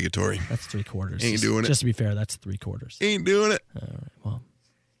 Negatory. That's 3/4. Ain't doing it. Just to be fair, that's 3/4. Ain't doing it. All right, well,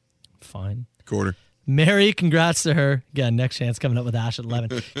 fine. Quarter. Mary, congrats to her. Again, next chance coming up with Ash at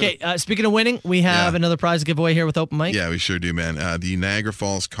 11. Okay, speaking of winning, we have another prize to give away here with Open Mic. Yeah, we sure do, man. The Niagara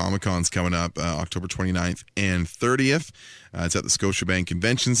Falls Comic-Con's coming up October 29th and 30th. It's at the Scotiabank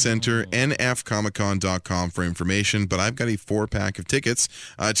Convention Center, nfcomiccon.com for information. But I've got a 4-pack of tickets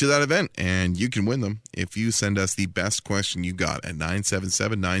to that event, and you can win them if you send us the best question you got at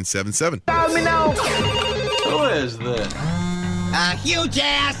 977-977. Tell me now. Who is this? Huge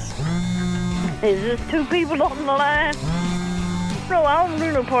ass. Is this 2 people on the line? No, I don't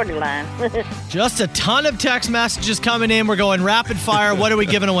do no party line. Just a ton of text messages coming in. We're going rapid fire. What are we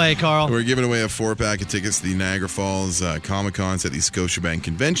giving away, Carl? We're giving away a 4-pack of tickets to the Niagara Falls Comic-Cons at the Scotiabank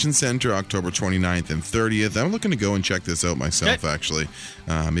Convention Center, October 29th and 30th. I'm looking to go and check this out myself, actually.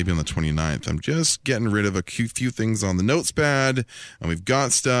 Maybe on the 29th. I'm just getting rid of a few things on the notes pad, and we've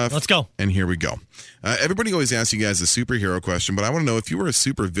got stuff. Let's go. And here we go. Everybody always asks you guys a superhero question, but I want to know, if you were a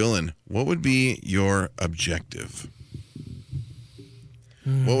super villain, what would be your objective?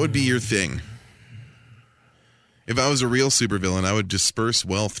 What would be your thing? If I was a real supervillain, I would disperse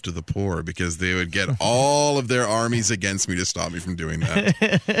wealth to the poor because they would get all of their armies against me to stop me from doing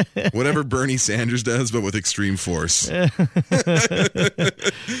that. Whatever Bernie Sanders does, but with extreme force. Which would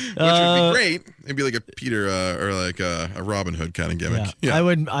be great. It'd be like a Peter or like a Robin Hood kind of gimmick. Yeah. I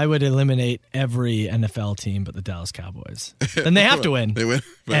would eliminate every NFL team but the Dallas Cowboys. Then they have to win. They win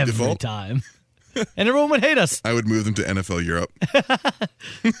by every default? time. And everyone would hate us. I would move them to NFL Europe.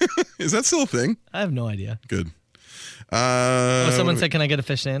 Is that still a thing? I have no idea. Good. Someone said, can I get a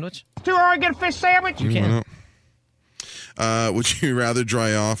fish sandwich? Do I get a fish sandwich? You can. Would you rather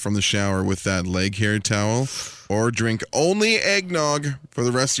dry off from the shower with that leg hair towel or drink only eggnog for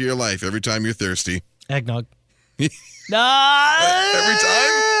the rest of your life every time you're thirsty? Eggnog. Every time?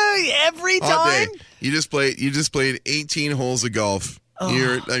 Every Hot time? day. You just played 18 holes of golf.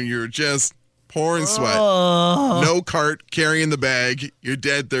 You're just pouring sweat. No cart carrying the bag. You're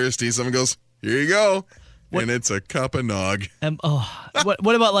dead thirsty. Someone goes, here you go. And it's a cup of nog.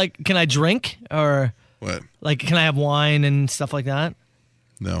 What about, like, can I drink? Or what? Like, can I have wine and stuff like that?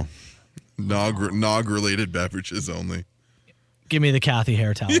 No. Nog-related beverages only. Give me the Kathy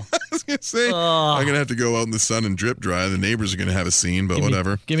hair towel. Yeah, I was going to say, I'm going to have to go out in the sun and drip dry. The neighbors are going to have a scene, but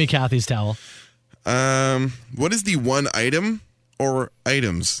whatever. Give me Kathy's towel. What is the one item or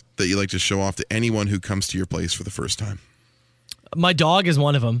items that you like to show off to anyone who comes to your place for the first time? My dog is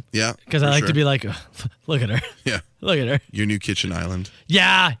one of them. Yeah. Because I like to be like, look at her. Yeah. Look at her. Your new kitchen island.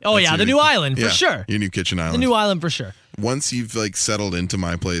 Yeah. Oh, That's yeah. The new island, for yeah, sure. Your new kitchen island. The new island, for sure. Once you've like settled into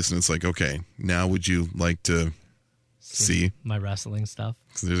my place and it's like, okay, now would you like to see my wrestling stuff?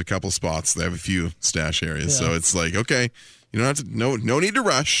 Because there's a couple spots. They have a few stash areas. Yeah. So it's like, okay, you don't have to, no need to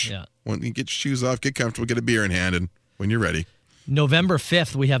rush. Yeah. When you get your shoes off, get comfortable, get a beer in hand, and when you're ready. November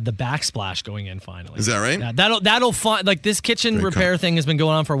 5th, we have the backsplash going in finally. Is that right? Yeah, that'll like this kitchen repair thing has been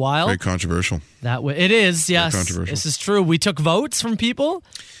going on for a while. Very controversial. It is, yes. Very controversial. This is true. We took votes from people,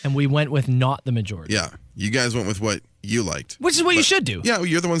 and we went with not the majority. Yeah. You guys went with what you liked. Which is what you should do. Yeah, well,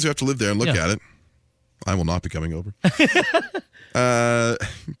 you're the ones who have to live there and look at it. I will not be coming over.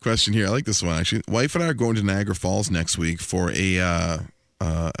 Question here. I like this one, actually. Wife and I are going to Niagara Falls next week for a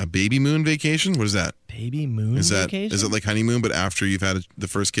baby moon vacation. What is that? Baby moon vacation? Is it like honeymoon, but after you've had the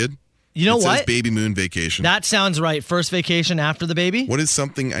first kid? You know it what? Says baby moon vacation. That sounds right. First vacation after the baby? What is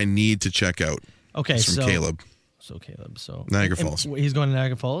something I need to check out? Okay, It's from Caleb. So Niagara Falls. He's going to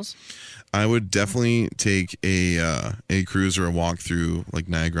Niagara Falls? I would definitely take a cruise or a walk through like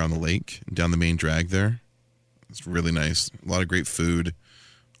Niagara on the Lake, down the main drag there. It's really nice. A lot of great food,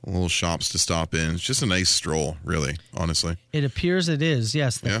 little shops to stop in. It's just a nice stroll, really, honestly. It appears it is,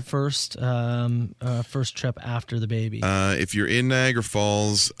 yes, the first trip after the baby. If you're in Niagara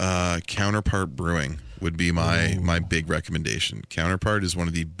Falls, Counterpart Brewing would be my big recommendation. Counterpart is one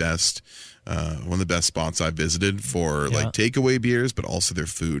of the best spots I've visited for like takeaway beers, but also their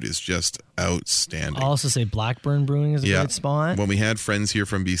food is just outstanding. I'll also say Blackburn Brewing is a great spot. When we had friends here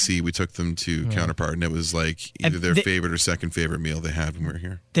from BC, we took them to Counterpart, and it was like either their favorite or second favorite meal they had when we were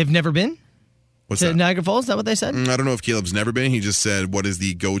here. They've never been? What's to that? Niagara Falls? Is that what they said? I don't know if Caleb's never been. He just said, what is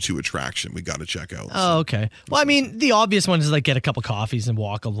the go-to attraction we got to check out? Oh, okay. Well, I mean, the obvious one is like get a couple coffees and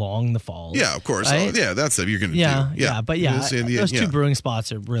walk along the falls. Yeah, of course. Right? Oh, yeah, that's what you're going to do. But those two brewing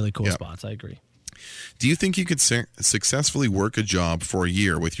spots are really cool spots. I agree. Do you think you could successfully work a job for a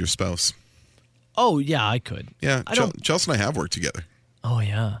year with your spouse? Oh, yeah, I could. Yeah, Chelsea and I have worked together. Oh,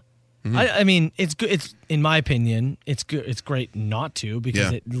 yeah. Mm-hmm. I mean, it's good. It's, in my opinion, it's good. It's great not to,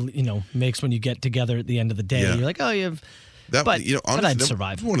 because it makes when you get together at the end of the day, you're like, oh, you have. That, but honestly, I'd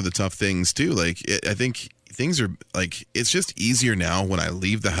survive. One of the tough things too. Like I think things are like, it's just easier now when I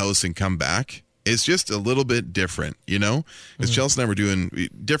leave the house and come back. It's just a little bit different, because Chelsea and I were doing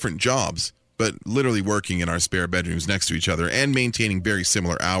different jobs, but literally working in our spare bedrooms next to each other and maintaining very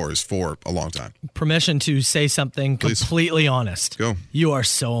similar hours for a long time. Permission to say something completely honest. Go. You are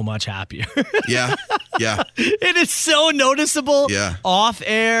so much happier. Yeah. It is so noticeable. Yeah. Off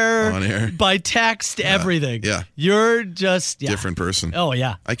air, on air, by text, everything. Yeah. You're just different person. Oh,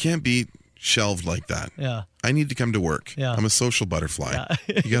 yeah. I can't be shelved like that. Yeah. I need to come to work. Yeah. I'm a social butterfly.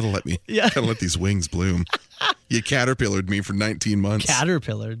 Yeah. You got to let me. Yeah. Got to let these wings bloom. You caterpillared me for 19 months.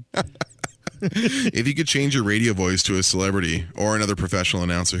 Caterpillared. If you could change your radio voice to a celebrity or another professional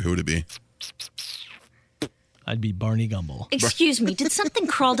announcer, who would it be? I'd be Barney Gumble. Excuse me, did something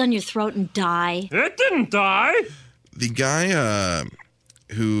crawl down your throat and die? It didn't die. The guy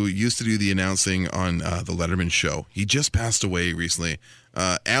who used to do the announcing on the Letterman show, he just passed away recently.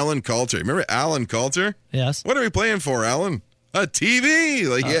 Alan Coulter. Remember Alan Coulter? Yes. What are we playing for, Alan? A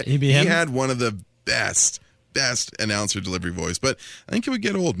TV. He had one of the best announcer delivery voice, but I think it would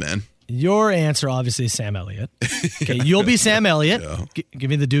get old, man. Your answer, obviously, is Sam Elliott. Okay, you'll be Sam Elliott. Yeah. Give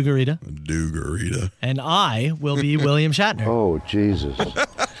me the Dugarita. Dugarita. And I will be William Shatner. Oh, Jesus.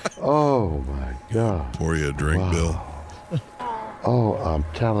 Oh, my God. Pour you a drink, Bill. Oh, I'm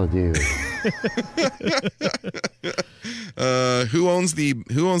telling you. Who owns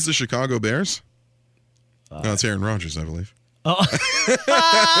the Chicago Bears? No, it's Aaron Rodgers, I believe. Oh.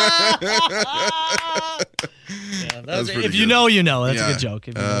 If you know, you know. That's a good joke.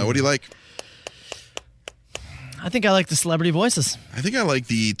 What do you like? I think I like the celebrity voices. I think I like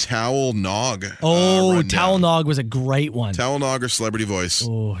the Towel Nog. Towel Nog was a great one. Towel Nog or celebrity voice?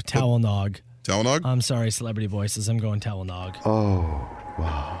 Oh, Towel Nog. Towel Nog? I'm sorry, celebrity voices. I'm going Towel Nog. Oh,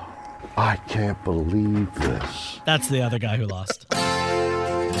 wow. I can't believe this. That's the other guy who lost.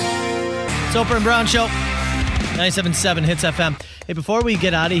 Soper and Brown Show. 97.7 Hits FM. Hey, before we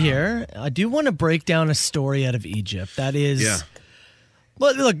get out of here, I do want to break down a story out of Egypt. That is,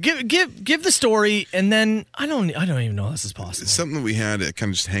 well, look, give the story, and then I don't even know if this is possible. It's something that we had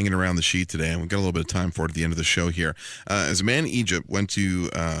kind of just hanging around the sheet today, and we've got a little bit of time for it at the end of the show here. As a man in Egypt went to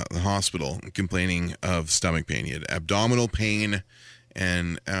the hospital complaining of stomach pain, he had abdominal pain,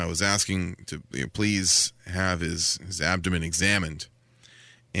 and was asking to please have his abdomen examined.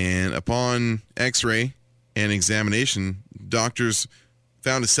 And upon X-ray and examination, doctors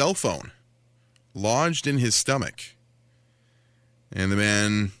found a cell phone lodged in his stomach. And the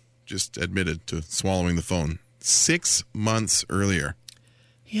man just admitted to swallowing the phone 6 months earlier.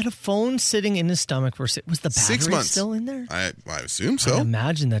 He had a phone sitting in his stomach for was the battery 6 months. Still in there? I assume so. I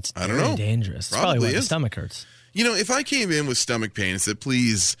imagine that's I don't know. Dangerous. It's probably why the stomach hurts. If I came in with stomach pain and said,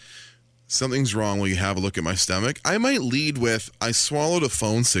 please, something's wrong, will you have a look at my stomach? I might lead with, I swallowed a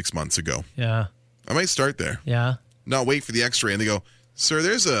phone 6 months ago. Yeah. I might start there. Yeah. Not wait for the x-ray. And they go, sir,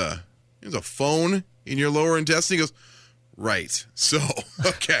 there's a phone in your lower intestine. He goes, right. So,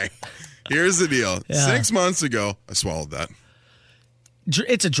 okay, here's the deal. Yeah. 6 months ago, I swallowed that.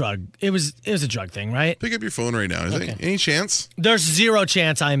 It's a drug. It was a drug thing, right? Pick up your phone right now. Is there any chance? There's zero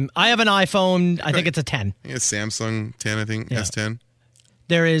chance. I have an iPhone. I think it's a 10. Yeah, Samsung 10, I think. Yeah. S10.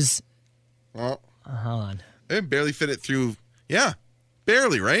 There is. Oh. Hold on. It barely fit it through. Yeah.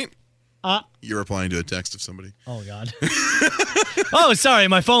 Barely, right? You're replying to a text of somebody. Oh, God. Oh, sorry.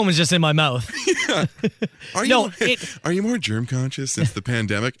 My phone was just in my mouth. Yeah. Are you more germ conscious since the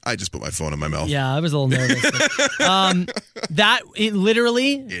pandemic? I just put my phone in my mouth. Yeah, I was a little nervous. It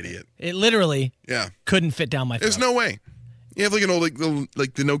literally couldn't fit down my throat. There's no way. You have like an old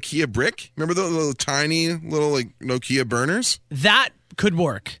like the Nokia brick. Remember those little tiny little like Nokia burners? That could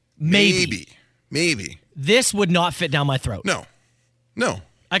work. Maybe. This would not fit down my throat. No.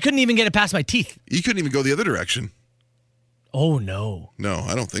 I couldn't even get it past my teeth. You couldn't even go the other direction. Oh, no. No,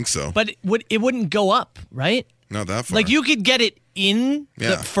 I don't think so. But it wouldn't go up, right? Not that far. Like you could get it in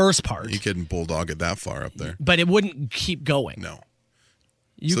the first part. You couldn't bulldog it that far up there. But it wouldn't keep going. No.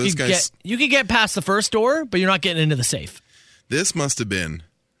 You could get past the first door, but you're not getting into the safe. This must have been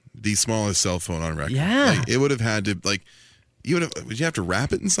the smallest cell phone on record. Yeah. Like, it would have had to would you have to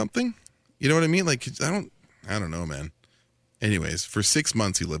wrap it in something? You know what I mean? Like I don't know, man. Anyways, for 6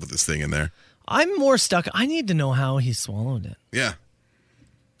 months he lived with this thing in there. I'm more stuck. I need to know how he swallowed it. Yeah.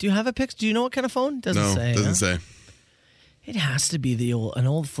 Do you have a picture? Do you know what kind of phone? Doesn't say. Doesn't say. It has to be an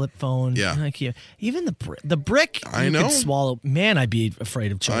old flip phone. Yeah. Like even the brick. I know. Could swallow. Man, I'd be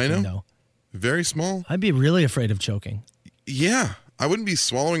afraid of choking. I know. Though. Very small. I'd be really afraid of choking. Yeah. I wouldn't be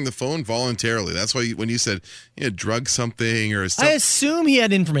swallowing the phone voluntarily. That's why when you said drug something or something. I assume he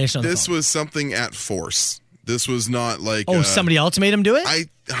had information on this the phone. was something at force. This was not like somebody else made him do it?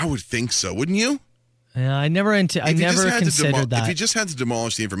 I would think so, wouldn't you? Yeah, I never considered that. If you just had to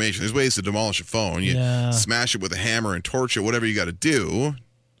demolish the information, there's ways to demolish a phone. You smash it with a hammer and torch it, whatever you got to do.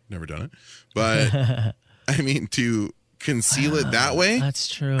 Never done it. But, I mean, to conceal it that way, that's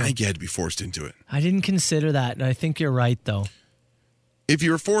true. I think you had to be forced into it. I didn't consider that, and I think you're right, though. If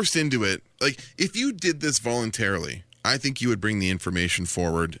you were forced into it, like, if you did this voluntarily, I think you would bring the information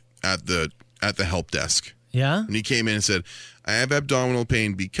forward at the help desk. Yeah? And he came in and said, I have abdominal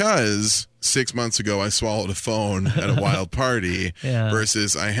pain because 6 months ago I swallowed a phone at a wild party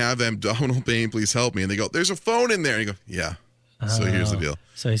versus I have abdominal pain, please help me. And they go, there's a phone in there. And you go, yeah. So here's the deal.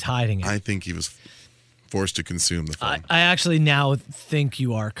 So he's hiding it. I think he was forced to consume the phone. I actually now think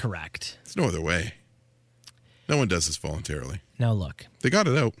you are correct. There's no other way. No one does this voluntarily. Now look. They got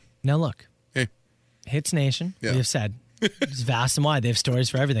it out. Now look. Hey. Hits Nation, we have said. It's vast and wide. They have stories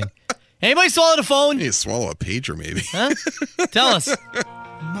for everything. Anybody swallowed a phone? You need to swallow a pager, maybe. Huh? Tell us.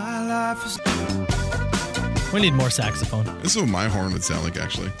 We need more saxophone. This is what my horn would sound like,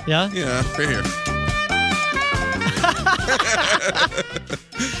 actually. Yeah? Yeah, right here.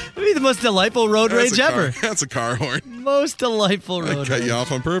 It'd be the most delightful road rage ever. That's a car horn. Most delightful road rage. I cut you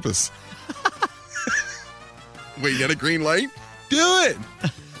off on purpose. Wait, you got a green light? Do it!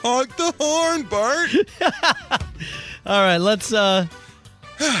 Honk the horn, Bart! All right, let's,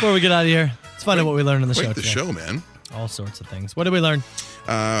 before we get out of here, let's find out what we learned on the show today. The show, man. All sorts of things. What did we learn?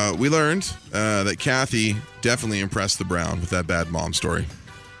 We learned that Kathy definitely impressed the Brown with that bad mom story.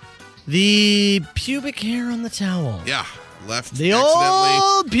 The pubic hair on the towel. Yeah, left the accidentally.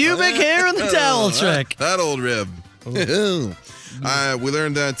 Old pubic hair on the towel trick. That old rib. We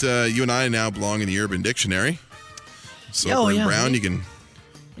learned that you and I now belong in the Urban Dictionary. Soper and Brown, you can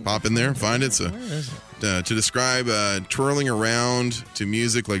pop in there and find it. So, where is it? To describe twirling around to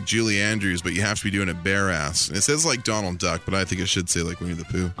music like Julie Andrews, but you have to be doing it bare ass. And it says like Donald Duck, but I think it should say like Winnie the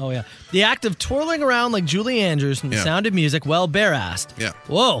Pooh. Oh, yeah. The act of twirling around like Julie Andrews and the sound of music while bare-assed. Yeah.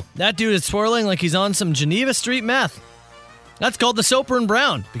 Whoa, that dude is twirling like he's on some Geneva Street meth. That's called the Soper and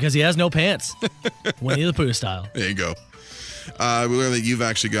Brown because he has no pants. Winnie the Pooh style. There you go. We learned that you've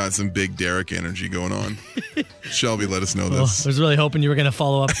actually got some big Derek energy going on. Shelby, let us know this. I was really hoping you were going to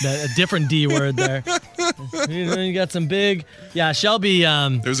follow up a different D word there. You got some big... Yeah, Shelby...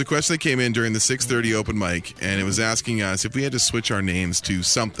 There was a question that came in during the 6:30 open mic, and it was asking us if we had to switch our names to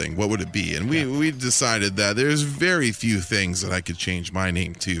something, what would it be? And we decided that there's very few things that I could change my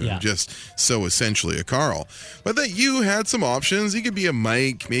name to. I'm just so essentially a Carl. But that you had some options. You could be a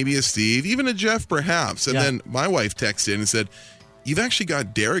Mike, maybe a Steve, even a Jeff perhaps. And then my wife texted in and said, you've actually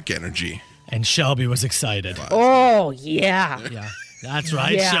got Derek energy. And Shelby was excited. Oh, yeah. Yeah. That's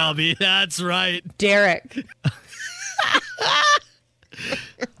right, Shelby. That's right. Derek.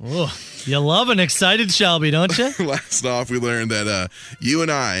 Oh, you love an excited Shelby, don't you? Last off, we learned that you and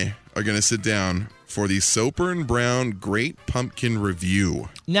I are going to sit down for the Soper and Brown Great Pumpkin Review.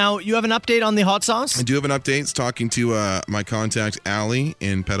 Now, you have an update on the hot sauce? I do have an update. It's talking to my contact, Allie,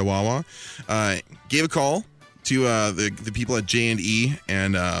 in Petawawa. Gave a call. to the people at J&E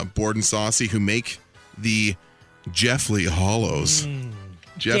and Board and Saucy who make the Jeffley Hollows.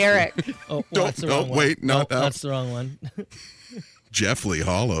 Derek. Oh, that's the wrong one. Wait, no, that's the wrong one. Jeffley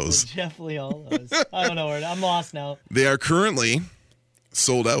Hollows. Jeffley Hollows. I don't know where. I'm lost now. They are currently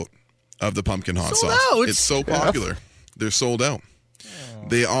sold out of the pumpkin hot Sold sauce. out? It's so popular. They're sold out.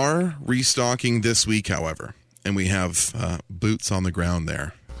 They are restocking this week, however, and we have boots on the ground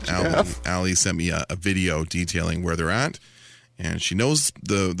there. Allie sent me a video detailing where they're at, and she knows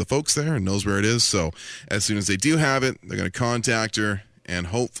the folks there and knows where it is. So as soon as they do have it, they're going to contact her, and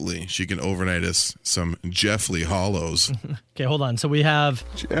hopefully she can overnight us some Jeffley Hollows. Okay, hold on. So we have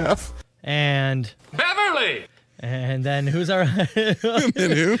Jeff and Beverly. And then who's our... And then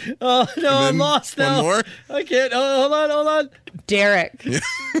who? Oh, no, I'm lost now. One more? I can't. Oh, hold on. Derek.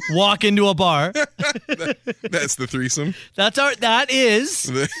 Walk into a bar. That's the threesome. That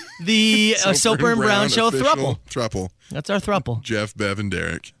is the Soper and Brown Show thruple. That's our thruple. Jeff, Bev, and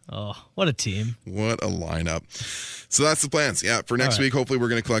Derek. Oh, what a team. What a lineup. So that's the plans. Yeah, for next week, hopefully we're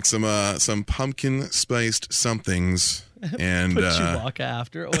going to collect some pumpkin spiced somethings. And put Chewbacca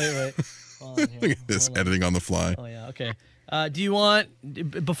after. Oh, wait. Look at this editing on the fly. Oh, yeah. Okay. Do you want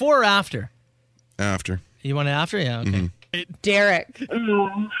before or after? After. You want it after? Yeah. Okay. Mm-hmm. Derek.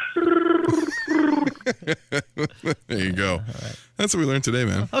 There you go. All right. That's what we learned today,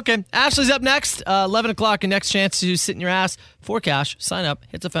 man. Okay. Ashley's up next. 11 o'clock. And next chance to sit in your ass for cash. Sign up.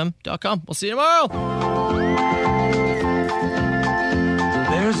 hitsfm.com. We'll see you tomorrow.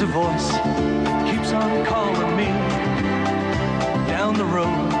 There's a voice keeps on calling me down the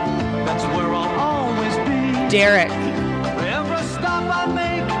road. That's where I'll always be. Derek. Every stop I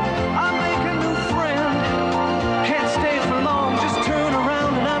make a new friend. Can't stay for long, just turn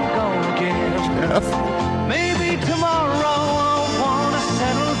around and I'm gone again. Jeff. Maybe tomorrow I'll wanna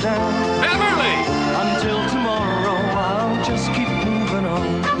settle down. Beverly! Until tomorrow I'll just keep moving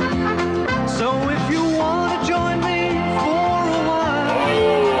on. So if you wanna join me for a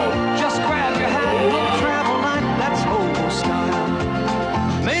while, just grab your hat and we'll travel like that's old style.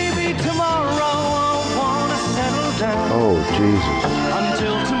 Maybe tomorrow I'll wanna settle down. Oh, Jesus.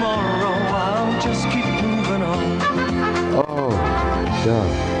 Until tomorrow I'll just keep moving on. Oh, God.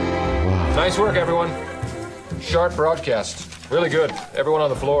 Wow. Nice work, everyone. Sharp broadcast. Really good. Everyone on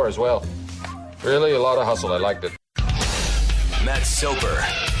the floor as well. Really a lot of hustle. I liked it. Matt Soper,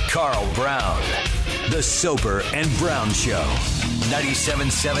 Carl Brown. The Soper and Brown Show.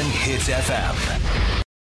 97.7 Hits FM.